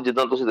ਨੂੰ ਜ਼ਰੂਰ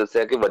ਜਿੱਦਾਂ ਤੁਸੀਂ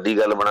ਦੱਸਿਆ ਕਿ ਵੱਡੀ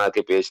ਗੱਲ ਬਣਾ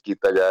ਕੇ ਪੇਸ਼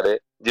ਕੀਤਾ ਜਾ ਰਿਹਾ,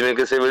 ਜਿਵੇਂ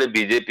ਕਿਸੇ ਵੇਲੇ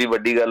BJP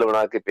ਵੱਡੀ ਗੱਲ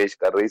ਬਣਾ ਕੇ ਪੇਸ਼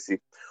ਕਰ ਰਹੀ ਸੀ,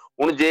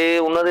 ਹੁਣ ਜੇ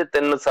ਉਹਨਾਂ ਦੇ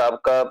 3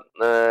 ਸਾਬਕਾ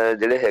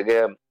ਜਿਹੜੇ ਹੈਗੇ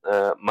ਆ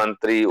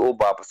ਮੰਤਰੀ ਉਹ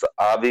ਵਾਪਸ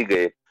ਆ ਵੀ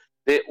ਗਏ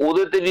ਤੇ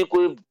ਉਹਦੇ ਤੇ ਵੀ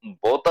ਕੋਈ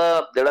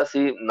ਬਹੁਤਾ ਜਿਹੜਾ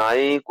ਸੀ ਨਾ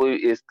ਹੀ ਕੋਈ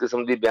ਇਸ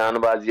ਕਿਸਮ ਦੀ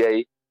ਬਿਆਨਬਾਜ਼ੀ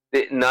ਆਈ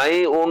ਤੇ ਨਾ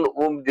ਹੀ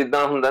ਉਹ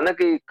ਜਿੱਦਾਂ ਹੁੰਦਾ ਨਾ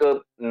ਕਿ ਇੱਕ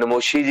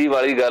ਨਮੋਸ਼ੀ ਜੀ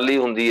ਵਾਲੀ ਗੱਲ ਹੀ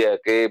ਹੁੰਦੀ ਹੈ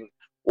ਕਿ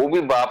ਉਹ ਵੀ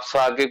ਵਾਪਸ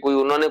ਆ ਕੇ ਕੋਈ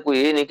ਉਹਨਾਂ ਨੇ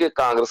ਕੋਈ ਇਹ ਨਹੀਂ ਕਿ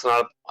ਕਾਂਗਰਸ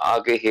ਨਾਲ ਆ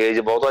ਕੇ ਹੇਜ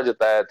ਬਹੁਤਾ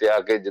ਜਤਾਇਆ ਤੇ ਆ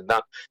ਕੇ ਜਿੱਦਾਂ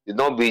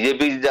ਉਹ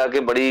ਬੀਜੇਪੀ 'ਚ ਜਾ ਕੇ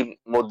ਬੜੀ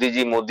ਮੋਦੀ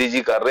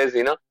ਜੀ ਕਰ ਰਹੇ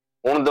ਸੀ ਨਾ,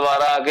 ਹੁਣ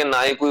ਦੁਬਾਰਾ ਆ ਕੇ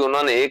ਨਾ ਹੀ ਕੋਈ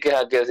ਉਹਨਾਂ ਨੇ ਇਹ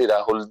ਕਿਹਾ ਕਿ ਅਸੀਂ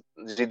ਰਾਹੁਲ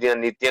ਜੀ ਦੀਆਂ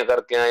ਨੀਤੀਆਂ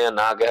ਕਰਕੇ ਆਏ ਆ,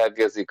 ਨਾ ਕਿਹਾ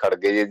ਕਿ ਅਸੀਂ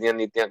ਖੜਗੇ ਜੀ ਦੀਆਂ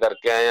ਨੀਤੀਆਂ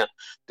ਕਰਕੇ ਆਏ ਆ।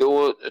 ਤੇ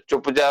ਉਹ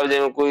ਚੁੱਪਚਾਪ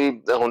ਜਿਵੇਂ ਕੋਈ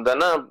ਹੁੰਦਾ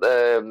ਨਾ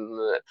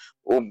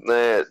ਉਹ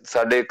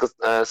ਸਾਡੇ ਇੱਕ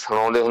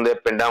ਸੁਣਾਉਂਦੇ ਹੁੰਦੇ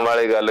ਪਿੰਡਾਂ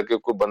ਵਾਲੇ ਗੱਲ ਕਿ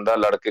ਕੋਈ ਬੰਦਾ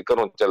ਲੜ ਕੇ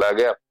ਘਰੋਂ ਚਲਾ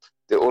ਗਿਆ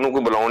ਤੇ ਉਹਨੂੰ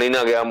ਕੋਈ ਬੁਲਾਉਣ ਹੀ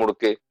ਨਾ ਗਿਆ ਮੁੜ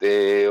ਕੇ,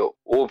 ਤੇ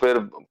ਉਹ ਫਿਰ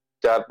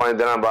 4-5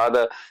 ਦਿਨਾਂ ਬਾਅਦ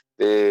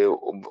ਤੇ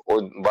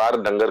ਉਹ ਬਾਹਰ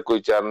ਡੰਗਰ ਕੋਈ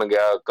ਚਰਨ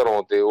ਗਿਆ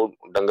ਘਰੋਂ ਤੇ ਉਹ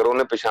ਡੰਗਰ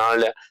ਉਹਨੇ ਪਛਾਣ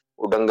ਲਿਆ,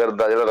 ਉਹ ਡੰਗਰ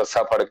ਦਾ ਜਿਹੜਾ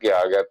ਰੱਸਾ ਫੜ ਕੇ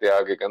ਆ ਗਿਆ ਤੇ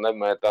ਆ ਕੇ ਕਹਿੰਦਾ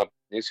ਮੈਂ ਤਾਂ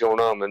ਨਹੀਂ ਸੀ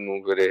ਆਉਣਾ,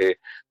 ਮੈਨੂੰ ਫਿਰ ਇਹ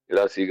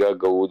ਜਿਹੜਾ ਸੀਗਾ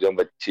ਗਊ ਜਾਂ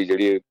ਬੱਚੀ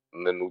ਜਿਹੜੀ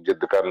ਮੈਨੂੰ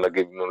ਜਿੱਦ ਕਰਨ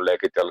ਲੱਗੀ ਮੈਨੂੰ ਲੈ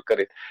ਕੇ ਚੱਲ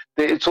ਘਰੇ।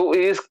 ਤੇ ਸੋ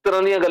ਇਸ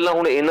ਤਰ੍ਹਾਂ ਦੀਆਂ ਗੱਲਾਂ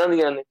ਹੁਣ ਇਹਨਾਂ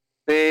ਦੀਆਂ ਨੇ।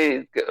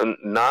 ਤੇ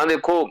ਨਾ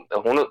ਦੇਖੋ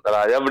ਹੁਣ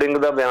ਰਾਜਾ ਵੜਿੰਗ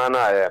ਦਾ ਬਿਆਨ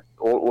ਆਇਆ,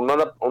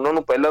 ਉਹਨਾਂ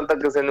ਨੂੰ ਪਹਿਲਾਂ ਤਾਂ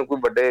ਕਿਸੇ ਨੇ ਕੋਈ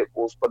ਵੱਡੇ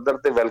ਉਸ ਪੱਧਰ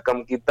ਤੇ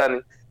ਵੈਲਕਮ ਕੀਤਾ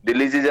ਨਹੀਂ।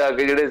 ਦਿੱਲੀ 'ਚ ਜਾ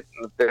ਕੇ ਜਿਹੜੇ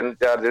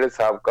 3-4 ਜਿਹੜੇ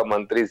ਸਾਬਕਾ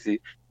ਮੰਤਰੀ ਸੀ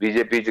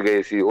ਬੀਜੇਪੀ 'ਚ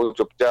ਗਏ ਸੀ ਉਹ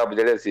ਚੁੱਪਚਾਪ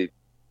ਜਿਹੜੇ ਸੀ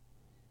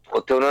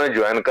ਉੱਥੇ ਉਹਨਾਂ ਨੇ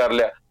ਜੁਆਇਨ ਕਰ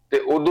ਲਿਆ। ਤੇ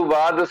ਉਦੋਂ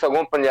ਬਾਅਦ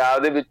ਸਗੋਂ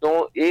ਪੰਜਾਬ ਦੇ ਵਿੱਚੋਂ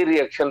ਇਹ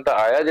ਰਿਐਕਸ਼ਨ ਤਾਂ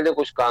ਆਇਆ ਜਿਹੜੇ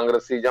ਕੁਛ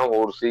ਕਾਂਗਰਸੀ ਜਾਂ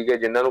ਹੋਰ ਸੀਗੇ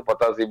ਜਿਨ੍ਹਾਂ ਨੂੰ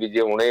ਪਤਾ ਸੀ ਵੀ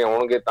ਜੇ ਹੁਣੇ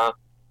ਆਉਣਗੇ ਤਾਂ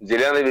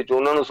ਜ਼ਿਲ੍ਹਿਆਂ ਦੇ ਵਿੱਚ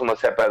ਉਹਨਾਂ ਨੂੰ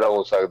ਸਮੱਸਿਆ ਪੈਦਾ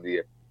ਹੋ ਸਕਦੀ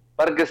ਹੈ,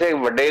 ਪਰ ਕਿਸੇ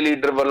ਵੱਡੇ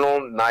ਲੀਡਰ ਵੱਲੋਂ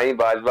ਨਾ ਹੀ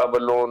ਬਾਜਵਾ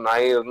ਵੱਲੋਂ ਨਾ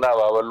ਹੀ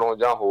ਰੰਧਾਵਾ ਵੱਲੋਂ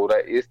ਜਾਂ ਹੋਰ ਹੈ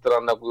ਇਸ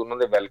ਤਰ੍ਹਾਂ ਦਾ ਕੋਈ ਉਹਨਾਂ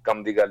ਦੇ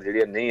ਵੈਲਕਮ ਦੀ ਗੱਲ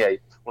ਜਿਹੜੀ ਨਹੀਂ ਆਈ।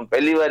 ਹੁਣ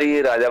ਪਹਿਲੀ ਵਾਰੀ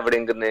ਇਹ ਰਾਜਾ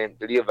ਵੜਿੰਗ ਨੇ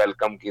ਜਿਹੜੀ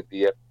ਵੈਲਕਮ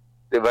ਕੀਤੀ ਹੈ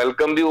ਤੇ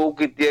ਵੈਲਕਮ ਵੀ ਉਹ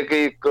ਕੀਤੀ ਹੈ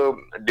ਕਿ ਇੱਕ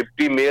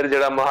ਡਿਪਟੀ ਮੇਅਰ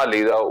ਜਿਹੜਾ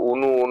ਮੋਹਾਲੀ ਦਾ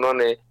ਉਹਨੂੰ ਉਹਨਾਂ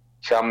ਨੇ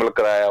ਸ਼ਾਮਲ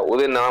ਕਰਾਇਆ।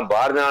 ਉਹਦੇ ਨਾ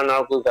ਬਾਹਰ ਜਾਣ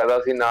ਨਾਲ ਕੋਈ ਫਾਇਦਾ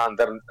ਸੀ ਨਾ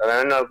ਅੰਦਰ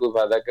ਰਹਿਣ ਨਾਲ ਕੋਈ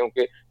ਫਾਇਦਾ,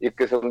 ਕਿਉਂਕਿ ਇੱਕ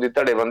ਕਿਸਮ ਦੀ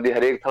ਧੜੇਬੰਦੀ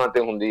ਹਰੇਕ ਥਾਂ ਤੇ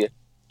ਹੁੰਦੀ ਹੈ।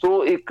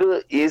 ਸੋ ਇੱਕ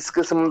ਇਸ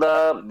ਕਿਸਮ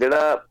ਦਾ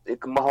ਜਿਹੜਾ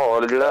ਇੱਕ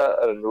ਮਾਹੌਲ ਜਿਹੜਾ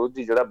ਰਣਜੋਤ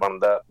ਜੀ ਜਿਹੜਾ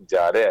ਬਣਦਾ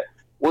ਜਾ ਰਿਹਾ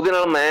ਉਹਦੇ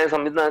ਨਾਲ ਮੈਂ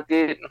ਸਮਝਦਾ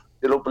ਕਿ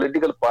ਚਲੋ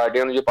ਪੋਲੀਟੀਕਲ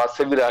ਪਾਰਟੀਆਂ ਨੂੰ ਜੇ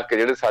ਪਾਸੇ ਵੀ ਰੱਖ ਕੇ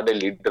ਜਿਹੜੇ ਸਾਡੇ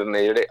ਲੀਡਰ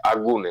ਨੇ ਜਿਹੜੇ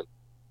ਆਗੂ ਨੇ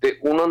ਤੇ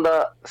ਉਹਨਾਂ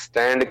ਦਾ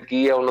ਸਟੈਂਡ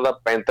ਕੀ ਹੈ, ਉਹਨਾਂ ਦਾ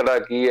ਪੈਂਤੜਾ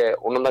ਕੀ ਹੈ,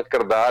 ਉਹਨਾਂ ਦਾ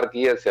ਕਿਰਦਾਰ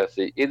ਕੀ ਹੈ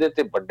ਸਿਆਸੀ, ਇਹਦੇ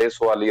ਤੇ ਵੱਡੇ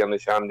ਸਵਾਲੀਆ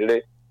ਨਿਸ਼ਾਨ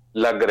ਜਿਹੜੇ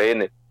ਲੱਗ ਰਹੇ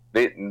ਨੇ।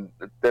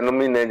 3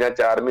 ਮਹੀਨੇ ਜਾਂ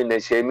 4 ਮਹੀਨੇ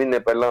 6 ਮਹੀਨੇ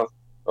ਪਹਿਲਾਂ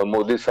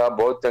ਮੋਦੀ ਸਾਹਿਬ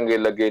ਬਹੁਤ ਚੰਗੇ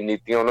ਲੱਗੇ,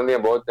 ਨੀਤੀਆਂ ਉਹਨਾਂ ਦੀਆਂ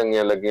ਬਹੁਤ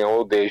ਚੰਗੀਆਂ ਲੱਗੀਆਂ,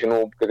 ਉਹ ਦੇਸ਼ ਨੂੰ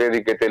ਕਿਤੇ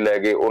ਦੀ ਕਿਤੇ ਲੈ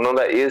ਗਏ, ਉਹਨਾਂ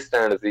ਦਾ ਇਹ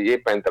ਸਟੈਂਡ ਸੀ, ਇਹ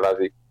ਪੈਂਤੜਾ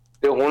ਸੀ।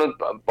 ਤੇ ਹੁਣ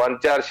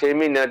 5-4-6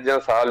 ਮਹੀਨਿਆਂ ਜਾਂ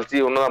ਸਾਲ 'ਚ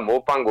ਹੀ ਉਹਨਾਂ ਦਾ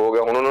ਮੋਹ ਭੰਗ ਹੋ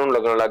ਗਿਆ। ਹੁਣ ਉਹਨਾਂ ਨੂੰ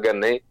ਲੱਗਣ ਲੱਗ ਗਿਆ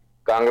ਨਹੀਂ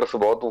ਕਾਂਗਰਸ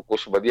ਬਹੁਤ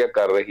ਕੁਛ ਵਧੀਆ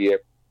ਕਰ ਰਹੀ ਹੈ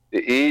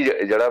ਤੇ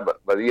ਇਹ ਜਿਹੜਾ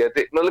ਵਧੀਆ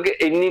ਤੇ ਮਤਲਬ ਕਿ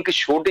ਇੰਨੀ ਇੱਕ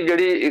ਛੋਟੀ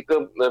ਜਿਹੜੀ ਇੱਕ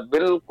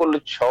ਬਿਲਕੁਲ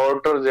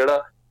ਸ਼ਾਰਟ ਜਿਹੜਾ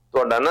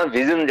ਤੁਹਾਡਾ ਨਾ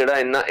ਵਿਜ਼ਨ ਜਿਹੜਾ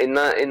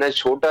ਇੰਨਾ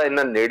ਛੋਟਾ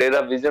ਇੰਨਾ ਨੇੜੇ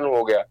ਦਾ ਵਿਜ਼ਨ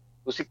ਹੋ ਗਿਆ।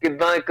 ਤੁਸੀਂ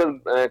ਕਿੱਦਾਂ ਇੱਕ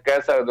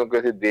ਕਹਿ ਸਕਦੇ ਹੋ ਕਿ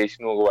ਅਸੀਂ ਦੇਸ਼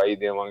ਨੂੰ ਅਗਵਾਈ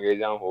ਦੇਵਾਂਗੇ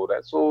ਜਾਂ ਹੋਰ ਹੈ।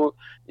 ਸੋ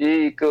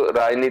ਇਹ ਇੱਕ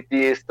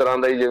ਰਾਜਨੀਤੀ ਇਸ ਤਰ੍ਹਾਂ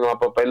ਦਾ ਹੀ ਜਿਵੇਂ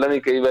ਆਪਾਂ ਪਹਿਲਾਂ ਵੀ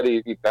ਕਈ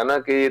ਵਾਰੀ ਕੀਤਾ ਨਾ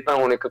ਕਿ ਇਹ ਤਾਂ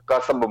ਹੁਣ ਇੱਕ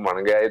ਕਸਬ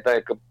ਬਣ ਗਿਆ, ਇਹ ਤਾਂ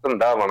ਇੱਕ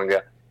ਧੰਦਾ ਬਣ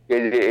ਗਿਆ ਕਿ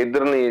ਜੇ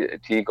ਇੱਧਰ ਨਹੀਂ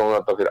ਠੀਕ ਆਉਂਦਾ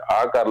ਤਾਂ ਫਿਰ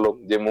ਆਹ ਕਰ ਲਓ,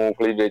 ਜੇ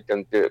ਮੂੰਗਫਲੀ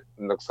ਵੇਚਣ 'ਚ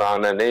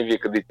ਨੁਕਸਾਨ ਹੈ ਨਹੀਂ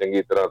ਵਿਕਦੀ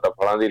ਚੰਗੀ ਤਰ੍ਹਾਂ ਤਾਂ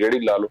ਫਲਾਂ ਦੀ ਰੇਹੜੀ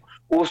ਲਾ ਲਓ,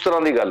 ਉਸ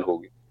ਤਰ੍ਹਾਂ ਦੀ ਗੱਲ ਹੋ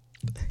ਗਈ।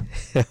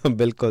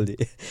 ਬਿਲਕੁਲ ਜੀ,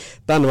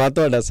 ਧੰਨਵਾਦ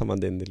ਤੁਹਾਡਾ ਸਮਾਂ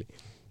ਦੇਣ ਦੇ ਲਈ।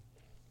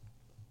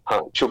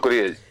 ਹਾਂ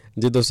ਸ਼ੁਕਰੀਆ ਜੀ।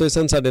 ਜੀ ਦੋਸਤੋ, ਇਸ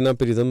ਸਨ ਸਾਡੇ ਨਾਲ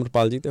ਪ੍ਰੀਤਮ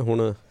ਰੁਪਾਲ ਜੀ, ਤੇ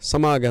ਹੁਣ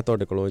ਸਮਾਂ ਆ ਗਿਆ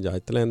ਤੁਹਾਡੇ ਕੋਲੋਂ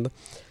ਇਜਾਜ਼ਤ ਲੈਣ ਦਾ।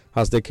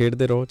 ਹੱਸਦੇ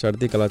ਖੇਡਦੇ ਰਹੋ,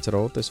 ਚੜ੍ਹਦੀ ਕਲਾ 'ਚ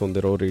ਰਹੋ ਤੇ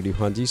ਸੁਣਦੇ ਰਹੋ ਰੇਡੀਓ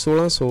ਹਾਂਜੀ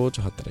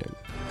 1674।